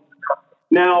 Yeah.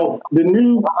 Now the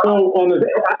new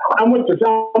I went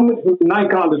from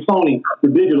Nikon to Sony for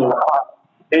digital,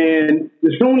 and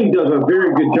the Sony does a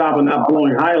very good job of not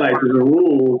blowing highlights as a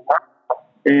rule.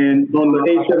 And on the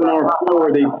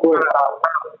A7R4, they put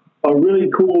a really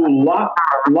cool lock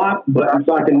button,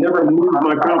 so I can never move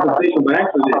my compensation by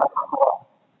accident.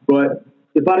 But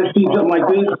if I'd have seen something like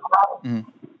this,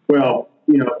 well,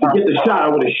 to get the shot, I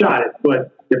would have shot it.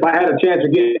 But if I had a chance to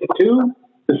get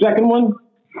the second one,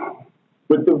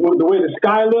 with the way the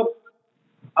sky looked,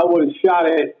 I would have shot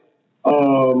it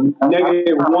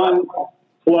 -1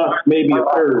 plus maybe a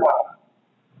third.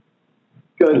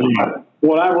 Because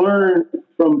what I've learned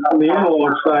from the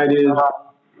analog side is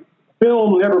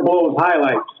film never blows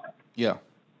highlights. Yeah.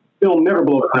 Film never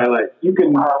blows highlights. You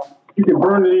can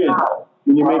burn it in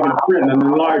when you're making a print and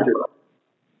then larger.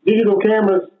 Digital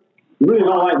cameras really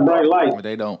don't like bright light.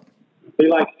 They don't. They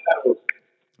like shadows.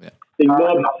 Yeah. They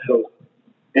love shadows.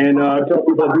 And I tell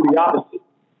people to do the opposite.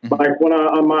 Mm-hmm. Like when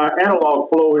on my analog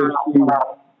flow is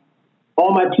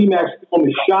all my T-Max film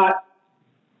is shot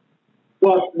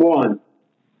 +1,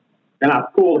 and I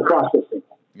pull the processing.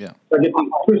 Yeah. So I get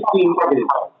these pristine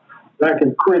negatives that I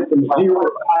can print from 0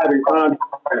 to 5 in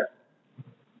contrast.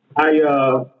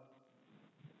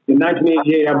 In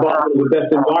 1988, I bought one of the best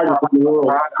enlargers in the world.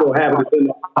 I still have it.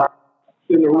 It's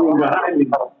in the room behind me.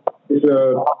 It's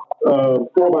a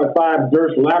 4x5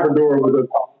 Durst Labrador with a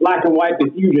black and white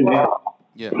diffusion head.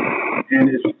 Yeah. And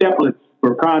it's steplets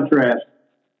for contrast.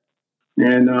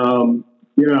 And,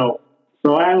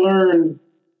 so I learned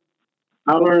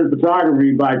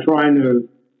photography by trying to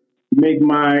make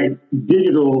my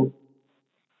digital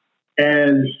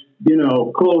as,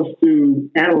 close to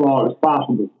analog as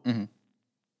possible. Mm-hmm.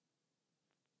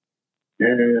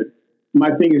 And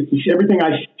my thing is everything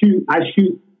I shoot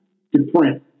to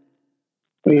print.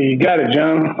 You got it,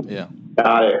 John. Yeah.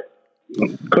 Got it.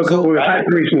 We're high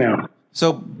grease now.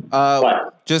 So,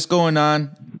 just going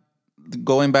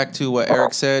back to what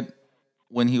Eric said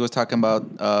when he was talking about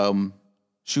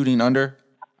shooting under.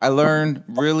 I learned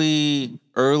really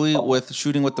early with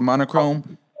shooting with the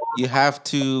monochrome, you have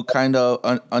to kind of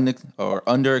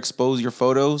underexpose your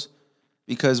photos,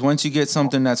 because once you get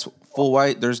something that's full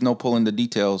white, there's no pulling the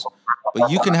details.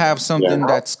 But you can have something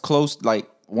that's close, like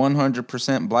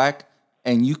 100% black,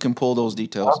 and you can pull those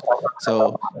details.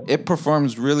 So it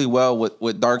performs really well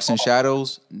with darks and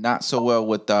shadows, not so well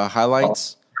with the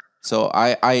highlights. So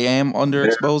I am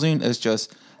underexposing. It's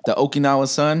just the Okinawa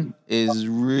sun is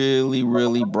really,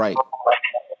 really bright.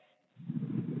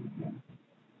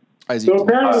 So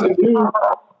apparently the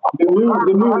new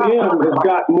M has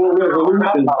got more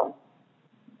resolution.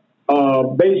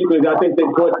 Basically, I think they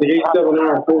put the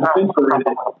A7R full sensor in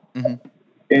it. Mm-hmm.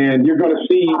 And you're going to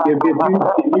see, if you can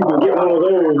get one of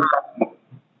those,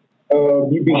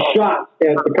 you'd be shocked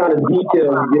at the kind of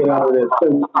detail you get out of that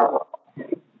sensor.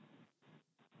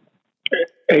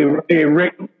 Hey,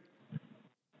 Rick.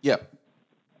 Yep.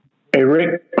 Hey,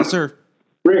 Rick. Yes, sir.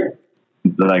 Rick.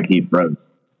 Like he froze.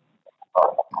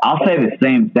 I'll say the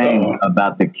same thing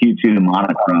about the Q2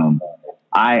 monochrome.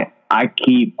 I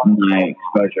keep my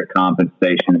exposure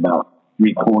compensation about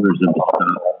 3/4 of the stuff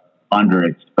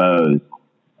underexposed.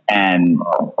 And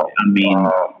I mean,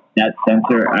 that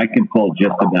sensor, I can pull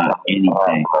just about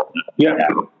anything. Yeah.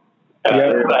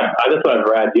 That's what I've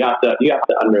read. You have to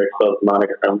underexpose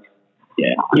monochrome.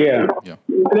 Yeah.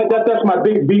 That's my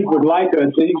big beef with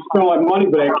Leica. So you spend a lot of money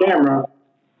for that camera,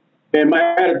 and my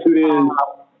attitude is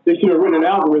they should have written an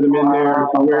algorithm in there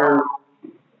to where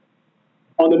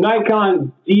on the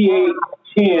Nikon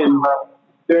D810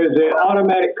 there's an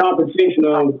automatic compensation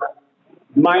of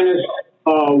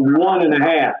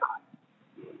 -1.5.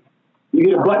 You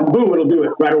hit a button, boom, it'll do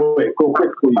it right away. Go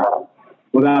quick for you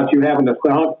without you having to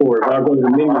hunt for it. I'll go to the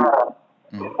menu.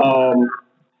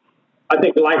 I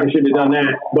think Leica should have done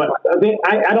that, but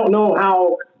I don't know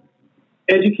how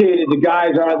educated the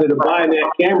guys are that are buying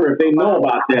that camera if they know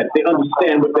about that. They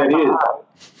understand what that is.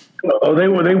 Oh, they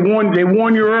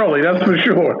warn you early. That's for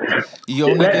sure. You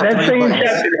only get 3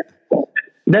 buttons.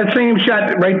 That same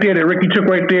shot right there that Ricky took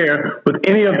right there with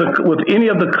any of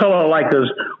the color Leicas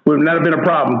would not have been a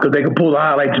problem because they could pull the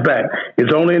highlights back.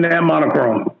 It's only in that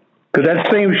monochrome. Because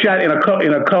that same shot in a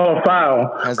color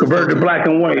file converted to black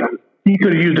and white, he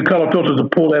could have used the color filters to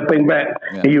pull that thing back,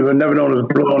 and you would have never known it was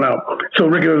blown out. So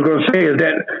Ricky was going to say is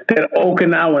that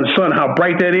Okinawan sun, how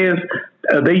bright that is,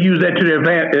 they used that to their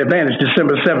advantage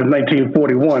December 7th,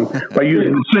 1941, by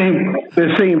using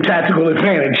the same tactical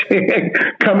advantage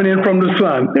coming in from the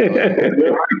sun.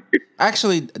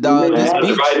 Actually,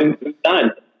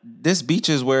 this beach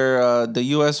is where the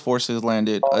U.S. forces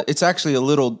landed. It's actually a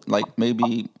little, like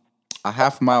maybe a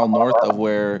half mile north of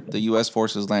where the U.S.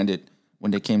 forces landed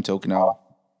when they came to Okinawa.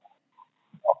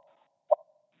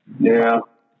 Yeah.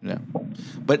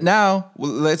 But now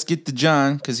let's get to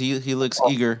John because he looks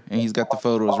eager and he's got the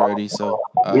photos ready. So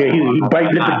he's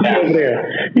biting at the bit over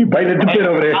there. He's biting at the bit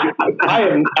over there. I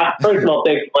am. First of all,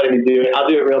 thanks for letting me do it. I'll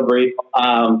do it real brief.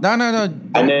 No.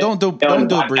 Don't do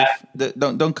it brief.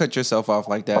 Don't cut yourself off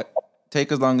like that.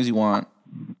 Take as long as you want.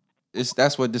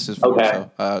 That's what this is for. Okay.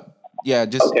 So,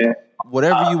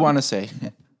 whatever you want to say.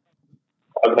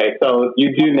 Okay, so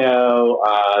you do know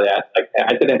that, like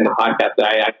I said in the podcast, that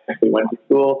I actually went to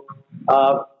school.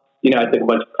 I took a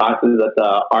bunch of classes at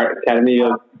the Art Academy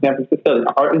of San Francisco,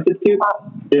 the Art Institute.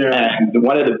 Yeah. And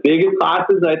one of the biggest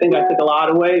classes I think I took a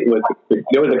lot away was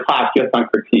there was a class just on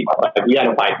critique. Like we had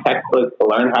to buy textbooks to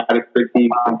learn how to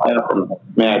critique and stuff. And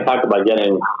man, I talked about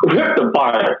getting ripped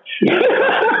apart. So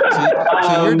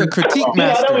you're the critique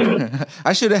master.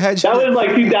 I should have had you. That was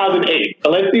like 2008.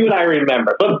 So let's see what I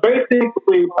remember. But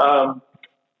basically, for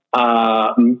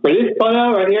this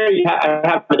photo right here, I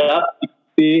have it up. You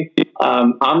see,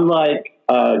 I'm like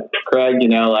Craig.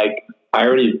 Like I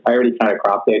already kind of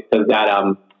cropped it because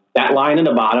that line in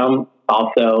the bottom.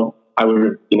 Also, I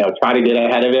would try to get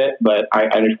ahead of it, but I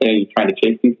understand you're trying to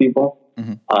chase these people.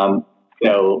 Mm-hmm.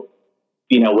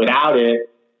 Without it,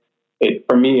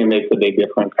 for me it makes a big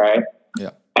difference, right?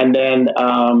 Yeah. And then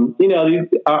I'm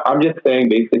just saying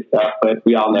basic stuff, but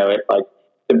we all know it. Like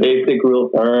the basic rule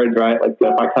of thirds, right? Like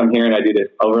if I come here and I do this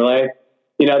overlay,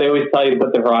 they always tell you to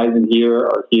put the horizon here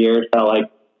or here. So like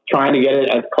trying to get it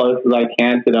as close as I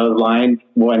can to those lines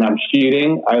when I'm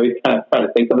shooting, I always kind of try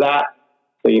to think of that.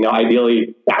 So,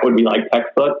 ideally that would be like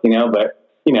textbook, but,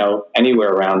 anywhere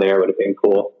around there would have been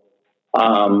cool.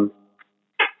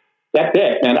 That's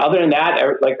it. And other than that,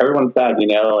 like everyone said,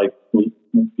 like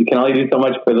you can only do so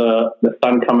much for the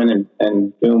sun coming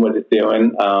and doing what it's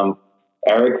doing.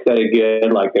 Eric said it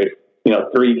good. Like there's,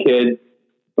 3 kids,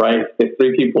 right? There's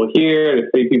 3 people here.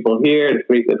 There's 3 people here.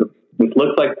 This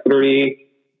looks like 3.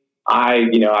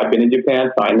 I've been in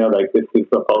Japan, so I know like this is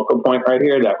the focal point right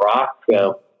here, that rock.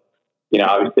 So,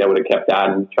 obviously I would have kept that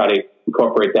and try to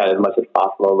incorporate that as much as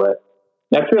possible. But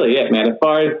that's really it, man. As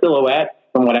far as silhouette,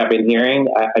 from what I've been hearing,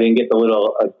 I didn't get the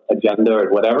little agenda or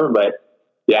whatever, but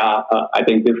yeah, I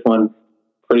think this one's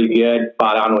pretty good,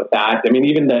 spot on with that. I mean,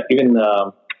 even the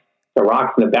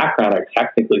rocks in the background are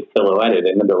technically silhouetted,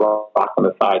 and then the rocks on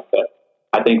the side. So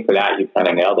I think for that you kind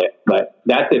of nailed it. But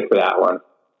that's it for that one.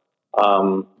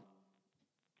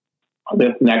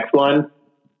 This next one,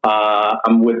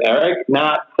 I'm with Eric.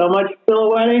 Not so much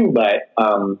silhouetting, but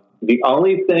the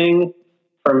only thing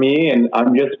for me, and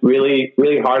I'm just really,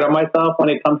 really hard on myself when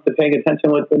it comes to paying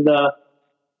attention within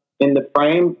in the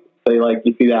frame. So like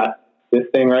you see this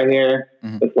thing right here,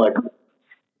 it's like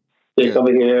stick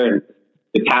over here, and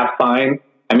it's half fine.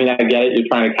 I mean, I get it, you're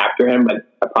trying to capture him, but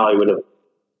I probably would have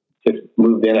just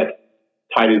moved in as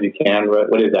tight as you can.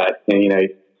 What is that? And,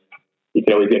 you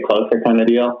could always get closer kind of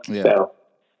deal. Yeah. So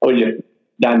I would just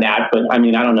done that, but I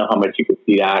mean, I don't know how much you could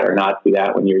see that or not see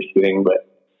that when you're shooting, but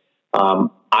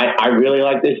I really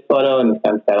like this photo in the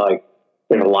sense that like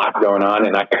there's a lot going on,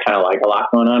 and I kind of like a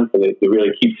lot going on, so it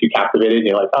really keeps you captivated. And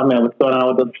you're like, oh man, what's going on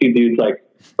with those 2 dudes like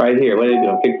right here? What are they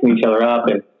doing? Fixing each other up,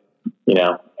 and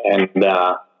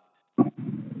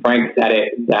Frank said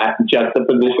it, that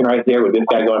juxtaposition right there with this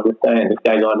guy going this way and this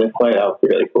guy going this way, that was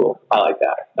really cool. I like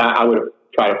that. I would have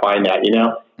tried to find that,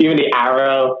 even the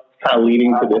arrow kind of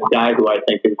leading to this guy who I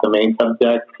think is the main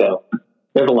subject. So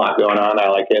there's a lot going on. I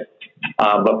like it.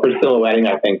 But for silhouetting,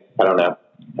 I don't know.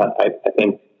 I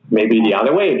think maybe the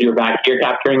other way, if you're back here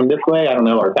capturing this way, I don't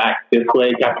know, or back this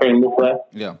way capturing this way.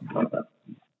 Yeah.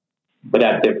 But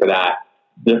that's it for that.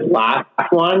 This last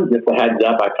one, just a heads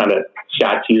up, I kind of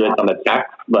shot you on the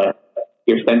text, but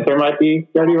your sensor might be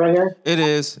dirty right here. It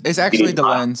is. It's actually the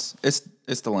lens. It's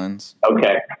the lens.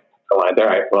 Okay. The lens. All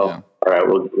right. Well, all right,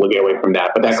 we'll get away from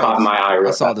that. But that caught my eye.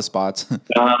 I saw the spots.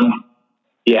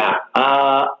 Yeah.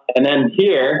 And then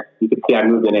here, you can see I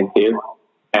moved it into.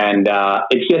 And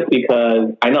it's just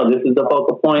because I know this is the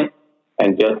focal point.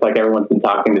 And just like everyone's been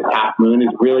talking, this half moon is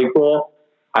really cool.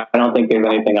 I don't think there's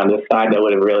anything on this side that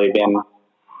would have really been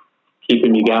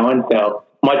keeping me going. So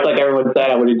much like everyone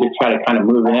said, I would have just tried to kind of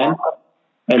move in.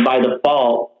 And by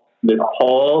default, this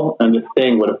pole and this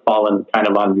thing would have fallen kind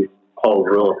of on this whole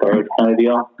rule of thirds kind of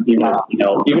deal. You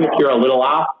know, even if you're a little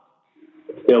off,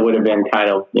 it still would have been kind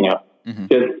of,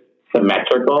 just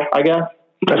symmetrical, I guess.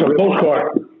 That's a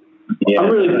postcard. Yeah, I'm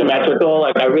really symmetrical.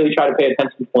 Like I really try to pay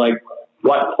attention to like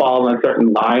what falls on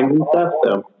certain lines and stuff.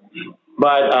 So,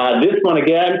 but this one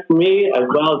again for me, as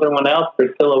well as everyone else, for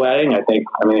silhouetting. I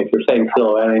mean, if you're saying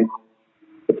silhouetting,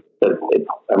 that's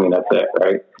it,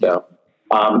 right? So,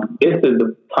 this is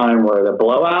the time where the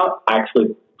blowout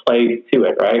actually plays to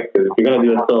it, right? Because if you're going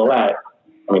to do a silhouette,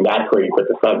 I mean, that's where you put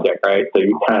the subject, right? So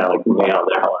you kind of like nail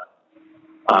that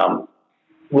one.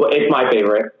 Well, it's my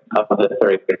favorite of the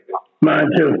 36.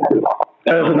 Mine too.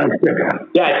 That was a nice pick.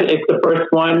 Yeah, it's the first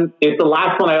one. It's the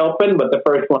last one I opened, but the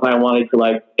first one I wanted to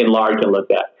like enlarge and look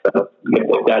at. So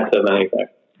if that says anything.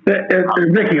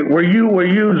 Ricky, were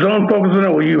you zone focusing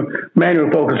or were you manual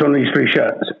focused on these 3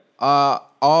 shots?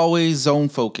 Always zone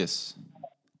focus.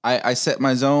 I set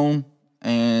my zone,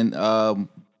 and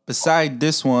beside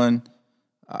this one,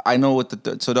 I know what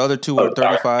so the other 2 were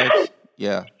 35.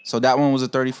 Yeah, so that one was a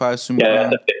 35 Summicron. Yeah,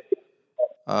 that's a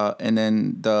 50. And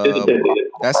then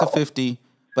that's a 50.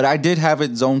 But I did have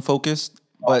it zone focused,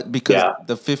 but because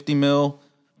the 50 mil,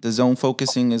 the zone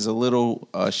focusing is a little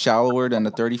shallower than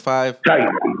the 35. Right.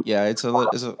 Yeah,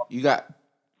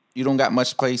 you don't got much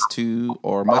space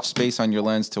on your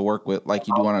lens to work with like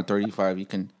you do on a 35. You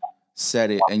can set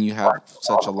it and you have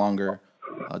such a longer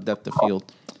depth of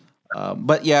field.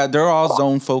 But yeah, they're all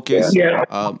zone focused. Yeah.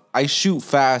 I shoot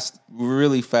fast,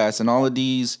 really fast, and all of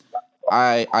these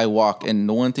I walk. And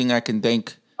the one thing I can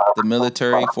thank the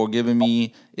military for giving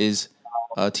me is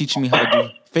teaching me how to do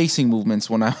facing movements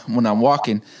when I'm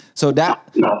walking. So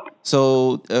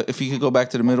if you could go back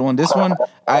to the middle one, this one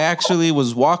I actually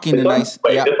was walking this one?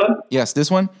 Wait, this one? Yes, this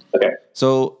one. Okay.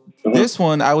 So this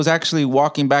one I was actually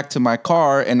walking back to my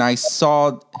car and I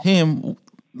saw him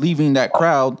leaving that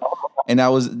crowd, and I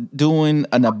was doing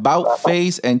an about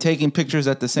face and taking pictures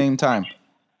at the same time.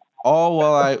 All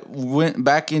while I went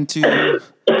back into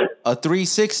a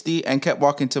 360 and kept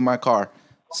walking to my car.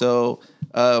 So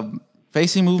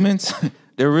facing movements,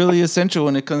 they're really essential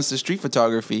when it comes to street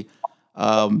photography.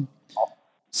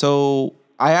 So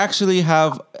I actually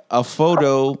have a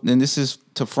photo, and this is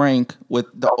to Frank, with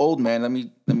the old man. Let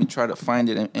me try to find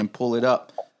it and pull it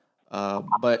up.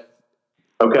 But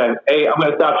okay. Hey, I'm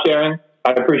going to stop sharing.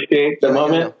 I appreciate the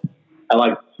moment. Yeah. I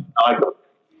like it.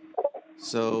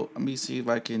 So let me see if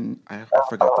I can. I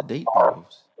forgot the date. So,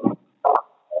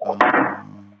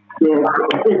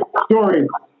 a quick story.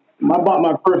 I bought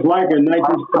my first Leica in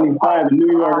 1975 in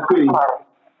New York City.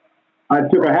 I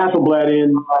took a Hasselblad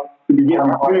in to be getting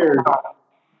repaired,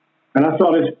 and I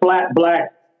saw this flat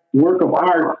black work of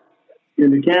art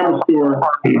in the camera store,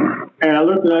 and I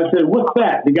looked and I said, "What's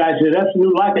that?" The guy said, "That's the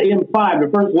new Leica M5, the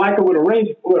first Leica with a range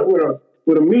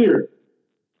with a meter."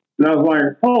 And I was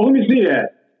like, "Oh, let me see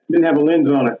that." Didn't have a lens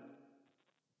on it,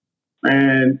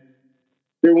 and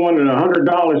they wanted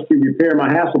 $100 to repair my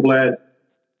Hasselblad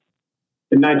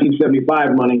in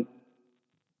 1975 money.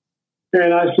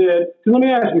 And I said, "Let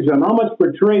me ask you something. How much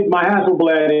for trade my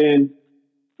Hasselblad in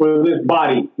for this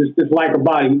body, this Leica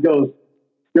body?" He goes,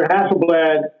 "Your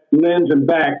Hasselblad lens and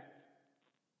back,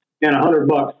 and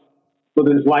 $100 for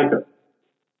this Leica."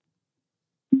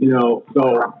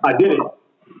 So I did it.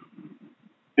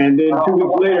 And then 2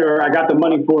 weeks later, I got the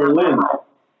money for a lens.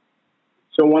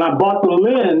 So when I bought the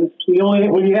lens,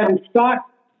 when he had in stock,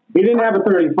 he didn't have a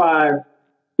 35,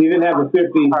 he didn't have a 50,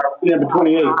 he didn't have a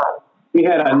 28. He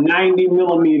had a 90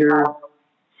 millimeter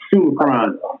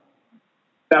Summicron.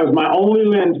 That was my only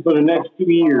lens for the next 2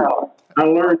 years. I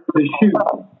learned to shoot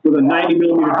with a 90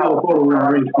 millimeter telephoto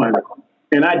rangefinder.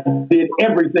 And I did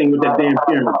everything with that damn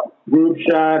camera. Group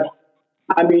shots.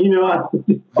 I mean, it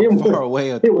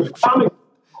was comic.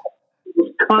 It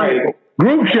was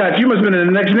Group shots. You must have been in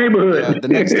the next neighborhood. Yeah, the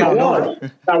next I was.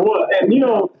 And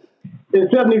in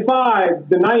 75,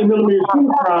 the 90 millimeter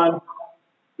Summicron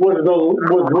was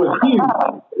huge.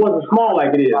 It wasn't small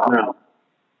like it is now.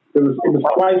 It was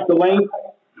twice the length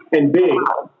and big.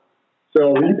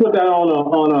 So when you put that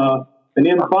on an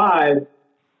M5,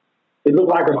 it looked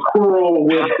like a squirrel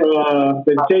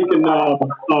that's taken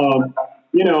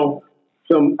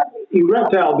some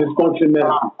erectile dysfunction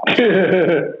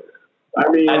medicine. I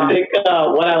mean, I think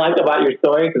what I like about your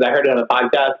story, because I heard it on a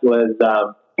podcast, was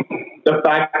the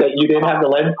fact that you didn't have the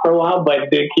lens for a while, but it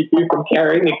did keep you from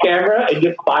carrying the camera and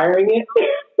just firing it.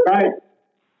 Right.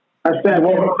 I said,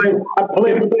 well, I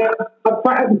played with that.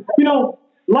 You know,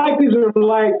 Leicas are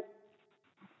like,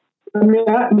 I mean,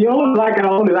 the only Leica I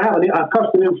own is I have a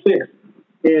custom M6,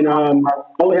 and I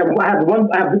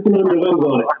have 50 millimeter lens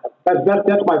on it.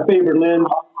 That's my favorite lens.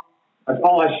 That's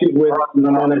all I shoot with when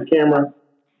I'm on that camera.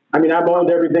 I mean, I've owned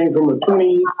everything from a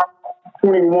 20,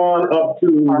 21 up to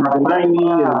the 90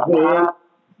 and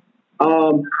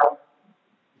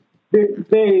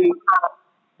 28.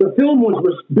 The film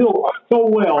was built so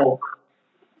well.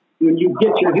 When you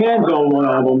get your hands on one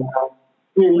of them,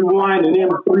 you wind an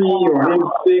M3 or an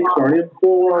M6 or an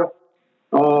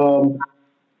M4.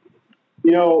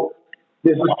 You know,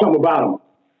 there's just something about them.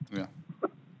 Yeah.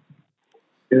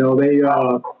 You know,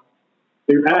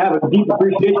 I have a deep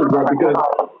appreciation for it because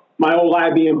my old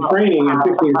IBM training and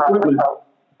fixing equipment,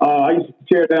 I used to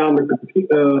tear down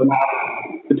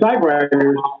the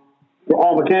typewriters were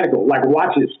all mechanical, like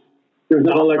watches. There's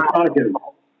no electronic in them.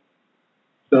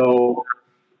 So,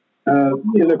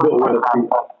 they're built well.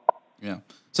 Yeah.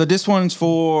 So this one's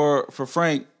for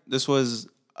Frank. This was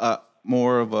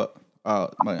more of a I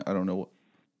don't know what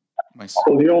my.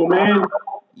 Oh, the old man.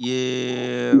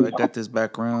 Yeah, I got this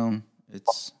background. Let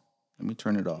me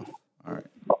turn it off. All right.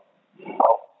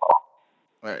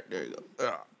 All right, there you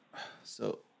go.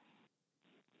 So.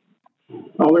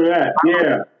 Oh, look at that.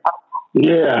 Yeah.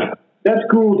 Yeah. That's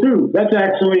cool too. That's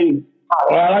actually.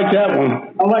 Oh, I like that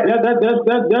one. I like that.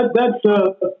 That's.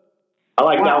 I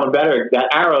like that one better.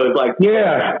 That arrow is like.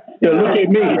 Yeah. Look at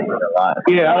me.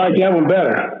 Yeah, I like that one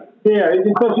better. Yeah,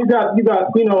 because you got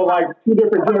like two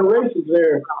different generations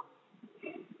there.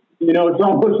 You know, it's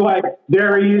almost like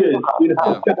there he is. You know,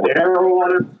 got the arrow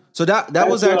on it. So that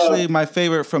was actually my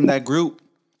favorite from that group,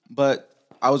 but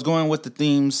I was going with the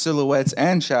theme silhouettes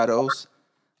and shadows.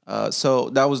 So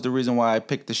that was the reason why I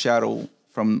picked the shadow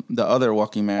from the other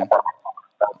Walking Man.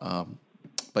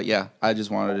 But yeah, I just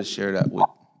wanted to share that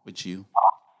with you.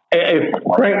 Hey,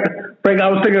 Frank, I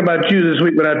was thinking about you this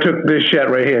week when I took this shot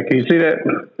right here. Can you see that?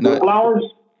 No. Flowers?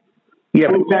 Yeah.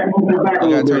 You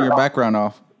gotta turn your background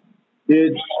off.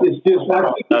 It's just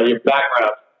like your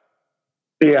background.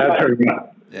 Yeah, I turned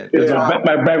it.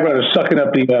 My background is sucking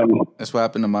up the. That's what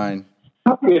happened to mine.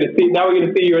 Now we're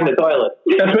gonna see you in the toilet.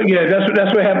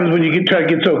 That's what happens when you try to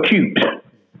get so cute.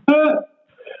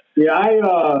 Yeah, I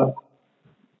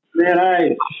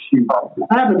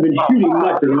haven't been shooting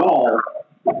much at all.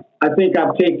 I think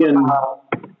I've taken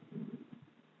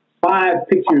 5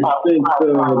 pictures since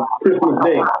Christmas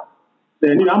Day,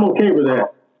 and I'm okay with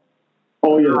that.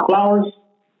 Oh yeah, the flowers.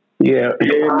 Yeah,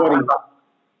 buddy.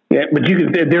 Yeah, but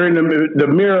they're in the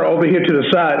mirror over here to the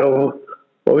side, over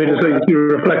here to see the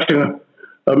reflection of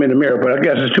them in the mirror. But I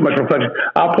guess it's too much reflection.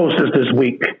 I'll post this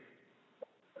week.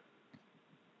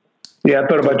 Yeah, I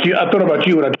thought about you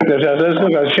when I took that shot.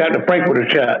 I was shot the Frankfurter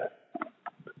shot.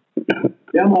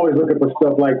 Yeah, I'm always looking for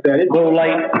stuff like that. It's a little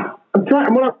light. I'm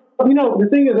trying. The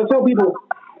thing is, I tell people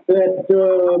that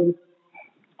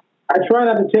I try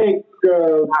not to take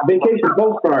vacation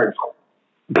postcards.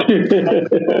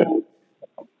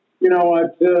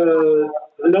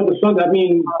 Another something. I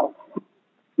mean,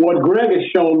 what Greg has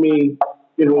shown me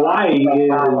in Hawaii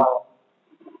is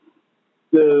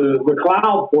the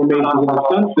cloud formations and the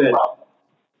sunsets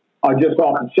are just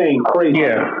off the chain, crazy.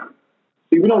 Yeah.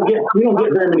 See, we don't get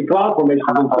very many cloud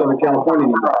formations in Southern California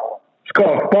anymore. It's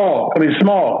called fog.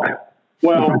 Smog.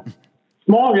 Well,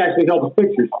 smog actually helps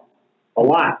pictures a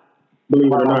lot,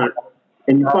 believe it or not.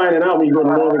 And you find it out when you go to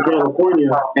Northern California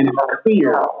and it's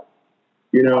clear.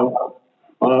 You know,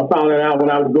 I found it out when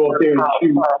I would go up there and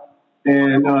shoot,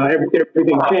 and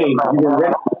everything changed. You were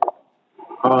ready.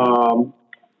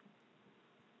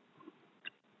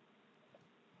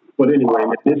 But anyway,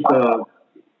 it's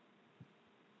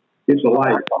a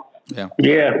life. Yeah.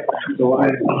 Yeah.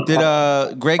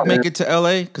 Did Greg make it to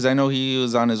LA? Because I know he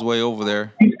was on his way over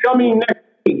there. He's coming next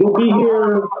week. He'll be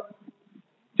here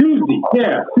Tuesday.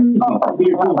 Yeah, Tuesday. He'll be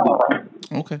here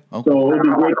Tuesday. Okay. So it'll be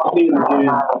great to see him again.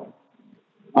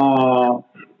 I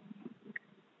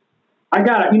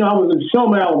was in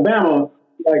Selma, Alabama,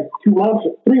 like 3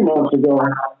 months ago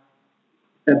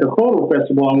at the photo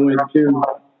festival I went to.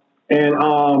 And,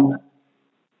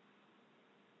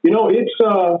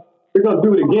 we're going to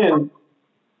do it again.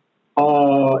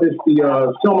 It's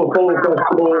the Selma Photo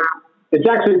Festival. It's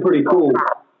actually pretty cool.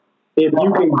 If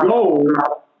you can go,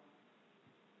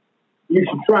 you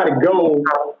should try to go,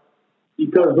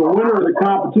 because the winner of the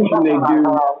competition they do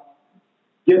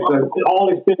gets all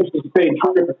expenses paid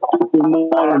trip to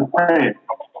modern France.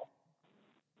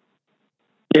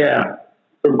 Yeah.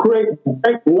 So Craig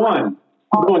won.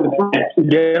 I'm going to France.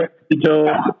 Yeah. So,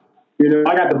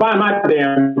 I got to buy my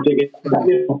damn ticket.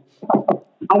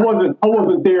 I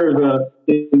wasn't there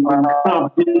in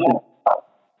competition.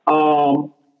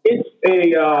 It's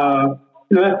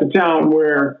that's the town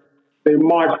where they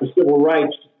march for civil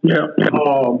rights. Yeah.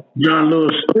 John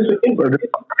Lewis.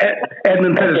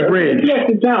 Edmund Pettus Bridge. Yes,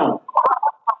 the town.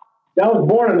 I was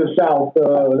born in the South. I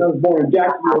was born in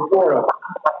Jacksonville, Florida.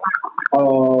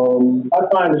 I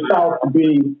find the South to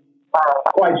be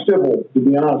quite civil, to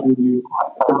be honest with you,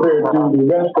 compared to the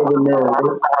rest of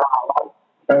America,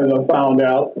 as I found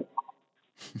out.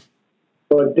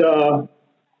 But,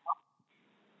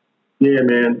 yeah,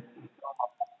 man.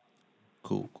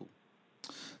 Cool.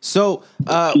 So,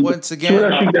 once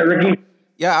again,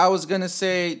 yeah, I was gonna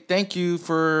say thank you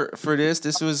for this.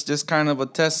 This was just kind of a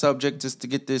test subject, just to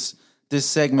get this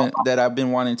segment that I've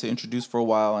been wanting to introduce for a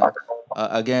while. And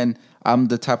again, I'm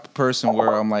the type of person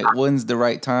where I'm like, when's the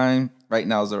right time? Right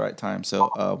now is the right time.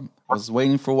 So I was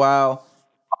waiting for a while.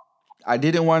 I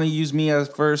didn't want to use me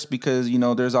at first because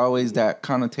there's always that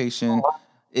connotation.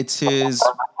 It's his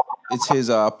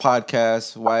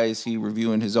podcast. Why is he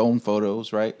reviewing his own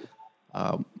photos, right?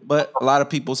 But a lot of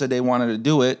people said they wanted to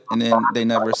do it, and then they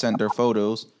never sent their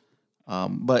photos.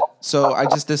 But so I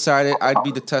just decided I'd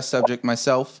be the test subject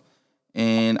myself,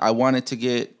 and I wanted to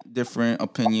get different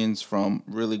opinions from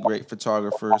really great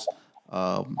photographers.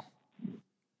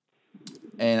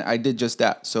 And I did just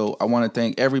that. So I want to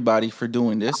thank everybody for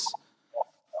doing this.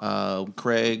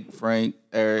 Craig, Frank,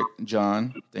 Eric,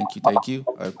 John, thank you.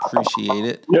 I appreciate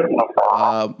it. Yep.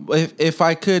 If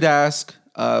I could ask,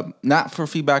 not for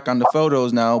feedback on the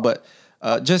photos now, but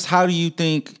just how do you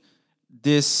think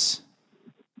this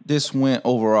went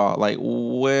overall? Like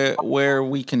where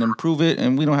we can improve it,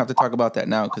 and we don't have to talk about that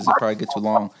now because it probably get too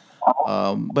long.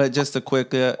 But just a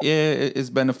quick, it's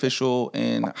beneficial.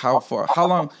 And how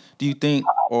long do you think,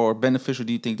 or beneficial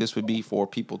do you think this would be for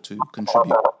people to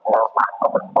contribute?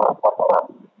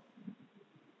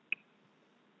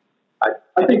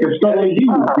 I think it's totally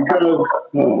huge because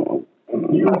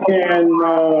you can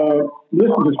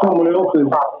listen to someone else's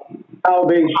how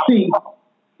they see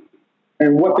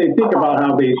and what they think about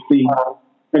how they see,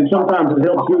 and sometimes it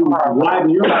helps you widen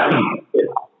your mind.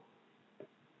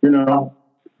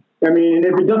 I mean,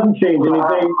 if it doesn't change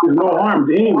anything, there's no harm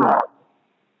to anyone.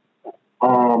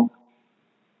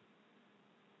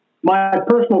 My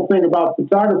personal thing about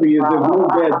photography is there's no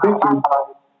bad pictures.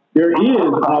 There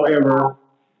is, however,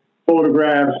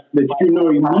 photographs that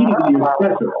immediately are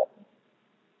special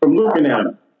from looking at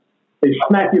them. They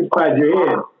smack you upside your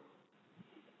head.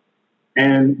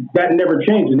 And that never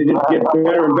changes. It just gets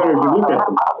better and better as you look at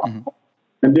them. Mm-hmm.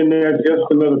 And then there's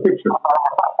just another picture.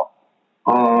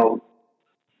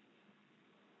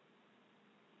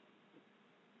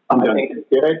 I think it's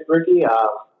good, Ricky.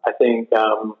 I think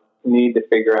we need to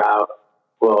figure out,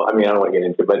 well, I mean, I don't want to get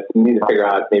into it, but we need to figure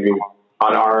out maybe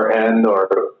on our end, or,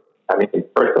 I mean,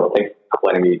 first of all, thanks for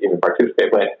letting me even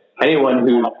participate, but anyone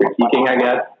who's critiquing, I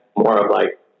guess, more of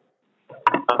like,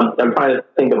 I'm trying to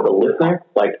think of the listener,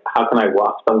 like, how can I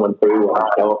walk someone through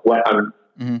what I'm,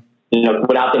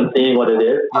 without them seeing what it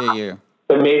is? Yeah.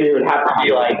 So maybe it would have to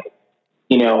be like,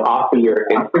 off of your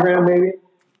Instagram, maybe?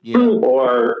 Yeah.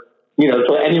 Or,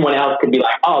 so anyone else could be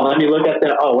like, oh, let me look at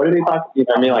what are they talking? You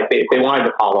know what I mean? Like, if they wanted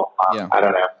to follow. I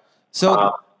don't know.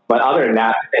 So, but other than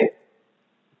that,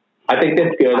 I think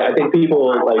that's good. I think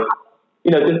people, like,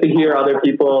 just to hear other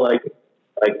people, like,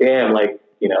 damn, like,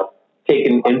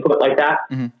 taking input like that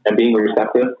and being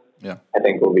receptive, I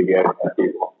think will be good for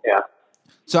people. Yeah.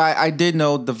 So I did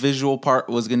know the visual part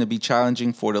was going to be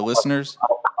challenging for the listeners,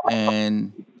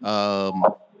 and I'm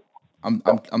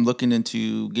looking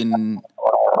into getting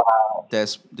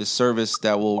this service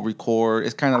that will record.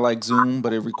 It's kind of like Zoom,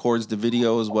 but it records the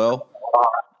video as well.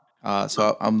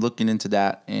 So I'm looking into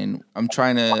that, and I'm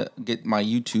trying to get my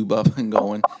YouTube up and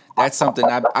going. That's something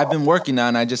I've been working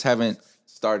on. I just haven't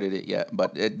started it yet,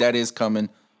 but that is coming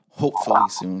hopefully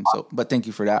soon. So, but thank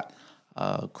you for that,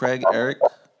 Craig, Eric.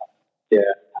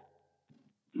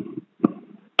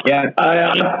 Yeah,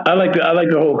 I like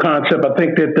the whole concept. I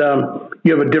think that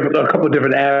you have a couple of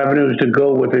different avenues to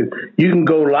go with it. You can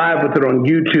go live with it on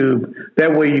YouTube.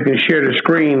 That way, you can share the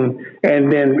screen,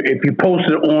 and then if you post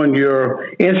it on your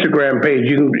Instagram page,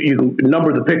 you can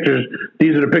number the pictures.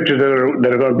 These are the pictures that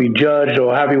are going to be judged,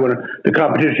 or however you want the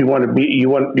competition you want to be. You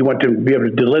want to be able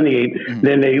to delineate.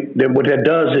 Mm-hmm. Then what that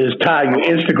does is tie your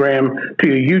Instagram to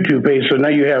your YouTube page. So now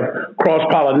you have cross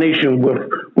pollination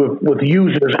with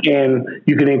users, and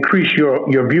you can increase your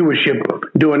viewership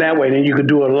doing that way. And then you can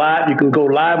do a lot. You can go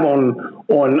live on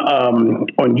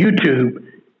YouTube,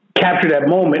 capture that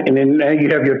moment, and then now you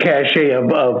have your cachet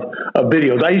of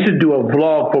videos. I used to do a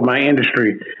vlog for my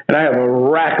industry, and I have a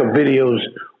rack of videos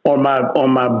on my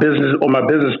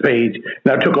business page,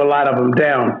 and I took a lot of them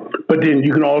down. But then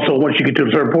you can also, once you get to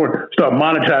a certain point, start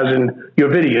monetizing your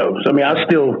videos. I mean,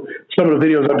 some of the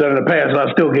videos I've done in the past,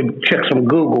 I still get checks from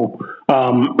Google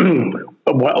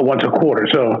once a quarter.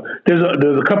 So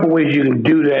there's a couple ways you can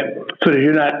do that so that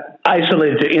you're not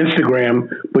isolated to Instagram,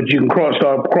 but you can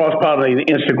cross-pollinate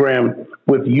Instagram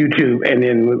with YouTube and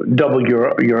then double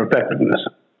your effectiveness.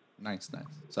 Nice.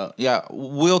 So yeah,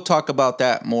 we'll talk about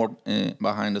that more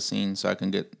behind the scenes, so I can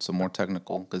get some more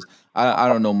technical, because I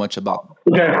don't know much about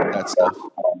that stuff.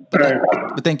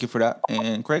 But thank you for that.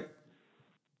 And Craig?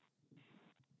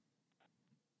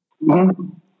 Mm-hmm.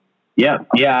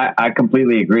 Yeah, I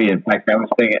completely agree. In fact, I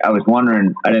was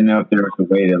wondering, I didn't know if there was a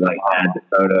way to like add the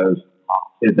photos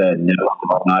to the notes of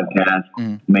the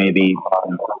podcast. Maybe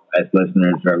as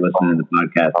listeners are listening to the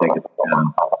podcast, they could see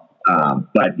them.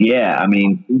 But yeah, I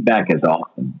mean, feedback is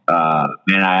awesome.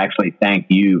 Man, I actually thank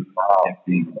you for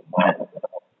giving that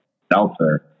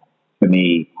seltzer to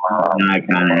me. And I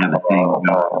kind of have a thing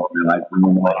about, like,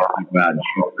 when I go out and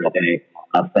shoot for a day,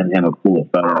 I'll send him a pool of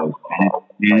photos.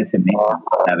 And it's amazing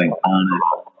having honest,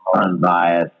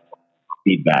 unbiased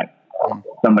feedback.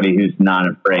 Somebody who's not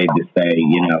afraid to say,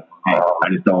 you know, hey, I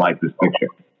just don't like this picture.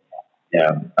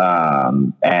 Yeah,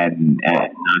 and not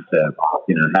to,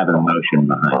 you know, have an emotion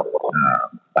behind it.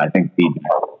 I think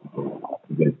feedback is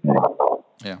a good thing.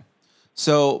 Yeah.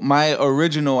 So my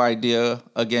original idea,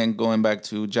 again, going back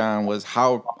to John, was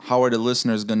how are the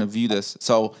listeners going to view this?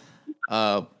 So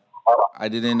I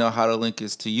didn't know how to link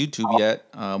this to YouTube yet,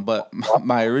 but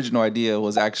my original idea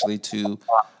was actually to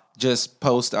just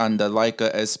post on the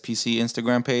Leica SPC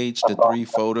Instagram page the 3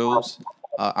 photos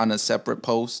on a separate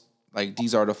post. Like,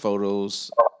 these are the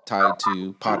photos tied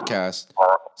to podcast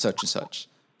such and such.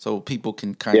 So people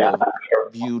can kind of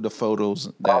view the photos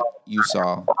that you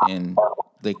saw, and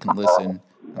they can listen.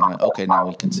 I'm like, okay, now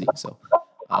we can see. So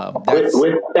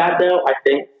with that, though, I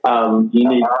think you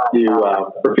need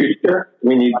to, for future,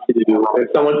 we need to, if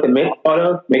someone submits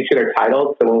photos, make sure they're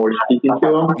titled. So when we're speaking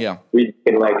to them, we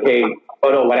can like, hey,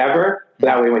 photo whatever. So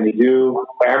that way when you do,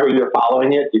 wherever you're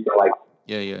following it, you can like.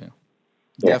 Yeah.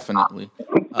 Definitely.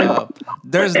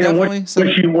 There's definitely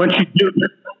once you do.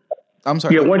 I'm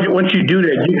sorry. Yeah, once you do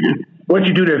that,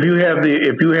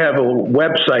 if you have a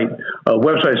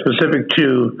website specific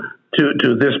to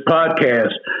this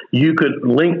podcast, you could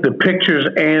link the pictures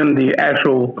and the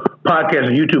actual podcast,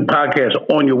 the YouTube podcast,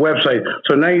 on your website.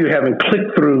 So now you're having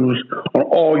click-throughs on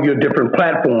all your different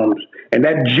platforms, and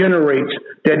that generates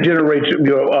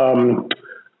your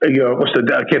I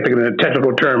can't think of the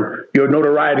technical term, your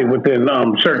notoriety within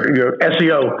search, your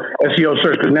SEO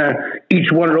search. Because now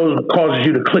each one of those causes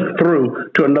you to click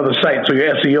through to another site, so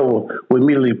your SEO will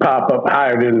immediately pop up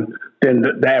higher than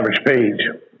the average page.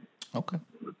 Okay,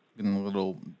 getting a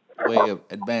little way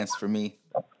advanced for me.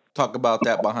 Talk about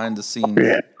that behind the scenes.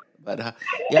 Yeah. But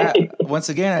once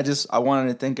again, I wanted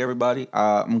to thank everybody.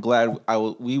 I'm glad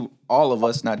we all of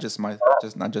us, not just me,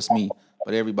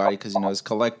 but everybody, because it's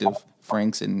collective.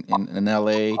 Frank's in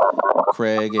LA,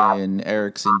 Craig and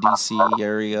Eric's in DC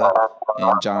area,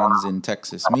 and John's in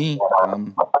Texas. Me,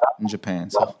 I'm in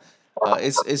Japan. So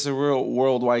it's a real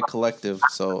worldwide collective.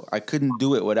 So I couldn't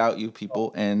do it without you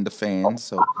people and the fans.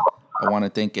 So I want to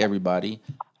thank everybody.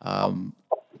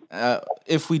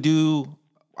 If we do,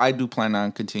 I do plan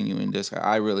on continuing this.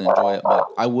 I really enjoy it, but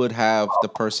I would have the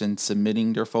person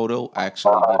submitting their photo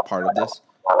actually be a part of this.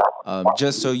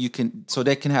 Just so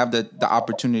they can have the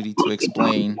opportunity to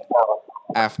explain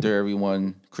after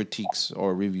everyone critiques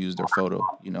or reviews their photo,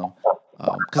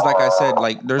 because like I said,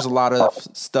 like there's a lot of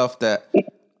stuff that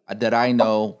I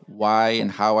know why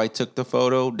and how I took the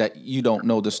photo that you don't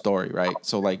know the story, right?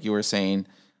 So like you were saying,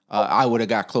 I would have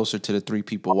got closer to the 3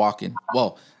 people walking.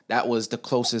 Well, that was the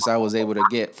closest I was able to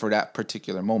get for that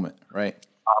particular moment, right?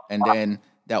 And then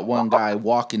that one guy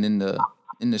walking in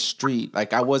the street,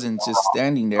 like I wasn't just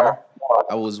standing there,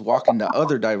 I was walking the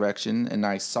other direction, and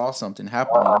I saw something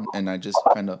happening, and I just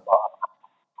kind of,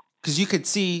 because you could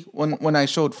see when I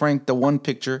showed Frank the one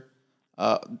picture,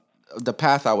 the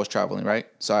path I was traveling, right?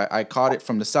 So I caught it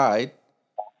from the side,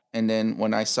 and then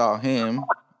when I saw him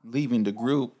leaving the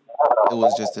group, it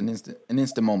was just an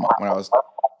instant moment when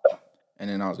and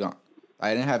then I was gone.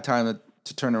 I didn't have time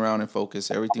to turn around and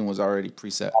focus. Everything was already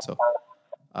preset, so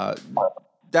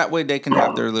that way they can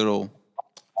have their little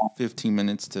 15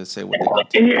 minutes to say what they want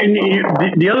to.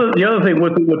 And the other thing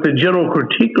with the general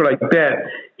critique like that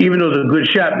even though it's a good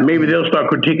shot, maybe they'll start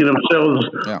critiquing themselves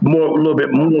a little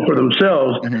bit more for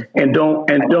themselves, and don't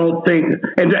think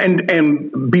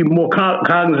and be more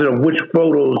cognizant of which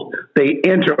photos they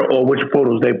enter or which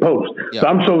photos they post. So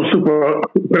I'm so super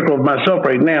critical of myself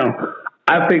right now.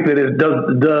 I think that it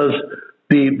does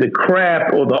the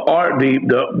craft or the art,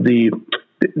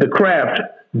 the craft.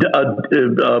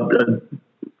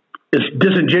 It's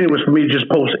disingenuous for me to just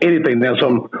post anything now. So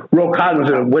I'm real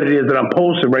cognizant of what it is that I'm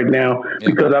posting right now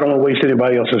because I don't want to waste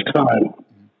anybody else's time.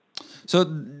 So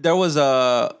there was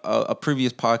a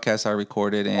previous podcast I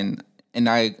recorded and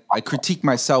I critique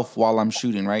myself while I'm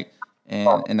shooting, right?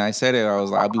 And I said it, I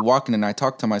was like, I'll be walking and I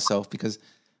talk to myself because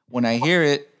when I hear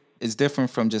it, it's different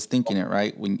from just thinking it,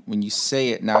 right? When you say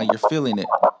it, now you're feeling it.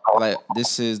 Like,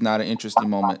 this is not an interesting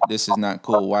moment. This is not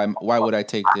cool. Why would I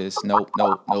take this? Nope.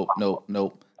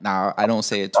 Now, I don't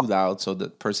say it too loud so the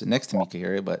person next to me can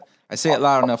hear it, but I say it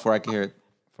loud enough where I can hear it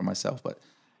for myself. But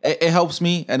it helps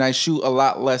me, and I shoot a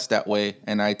lot less that way,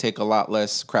 and I take a lot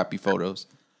less crappy photos.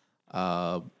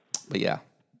 But yeah,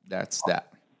 that's that.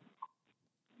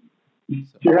 You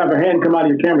have a hand come out of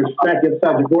your camera, smack you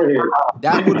upside your forehead.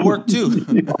 That would work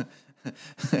too.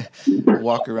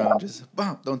 Walk around, just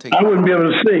don't take. I wouldn't be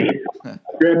able to see.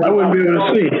 I wouldn't be able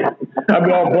to see. I'd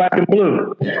be all black and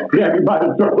blue. Yeah, everybody,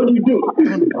 what do you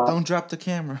do? Don't drop the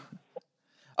camera.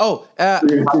 Oh,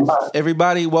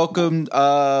 everybody, welcome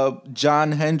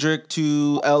John Hendrick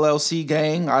to LLC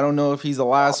Gang. I don't know if he's the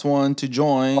last one to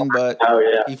join, but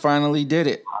he finally did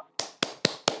it.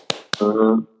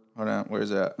 Mm-hmm. Hold on,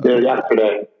 where's that?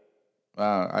 Yesterday.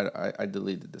 I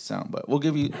deleted the sound, but we'll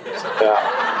give you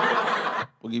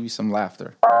some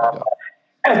laughter.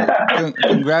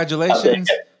 Congratulations.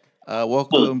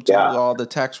 Welcome to all the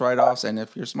tax write-offs, and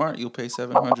if you're smart, you'll pay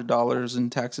 $700 in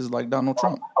taxes like Donald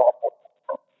Trump.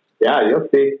 Yeah, you'll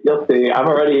see. I'm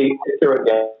already through it.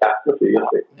 Yeah, you'll see.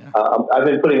 Yeah. I've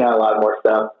been putting out a lot more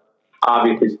stuff.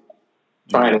 Obviously,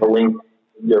 trying to link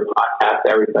your podcast,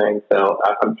 everything. So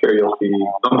I'm sure you'll see.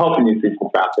 I'm hoping you see some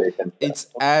traffic. It's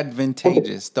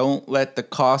advantageous. Don't let the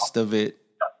cost of it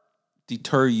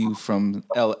deter you from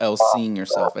LLCing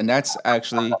yourself. And that's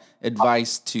actually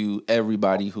advice to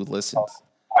everybody who listens.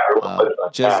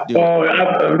 Just do it.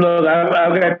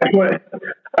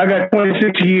 I got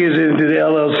 26 years into the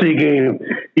LLC game.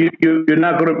 You're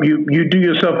not gonna you do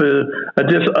yourself a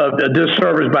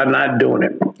disservice by not doing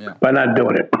it. Yeah. By not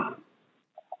doing it.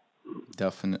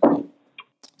 Definitely.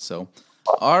 So,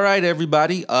 all right,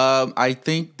 everybody. I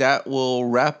think that will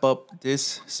wrap up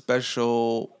this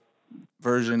special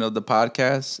version of the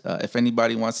podcast. If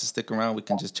anybody wants to stick around, we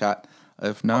can just chat.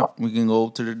 If not, we can go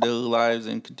to their daily lives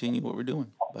and continue what we're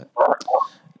doing. But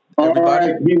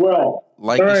everybody, be well.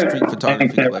 Like the street photography.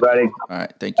 Thanks, everybody. All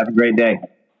right, thank you. Have a great day.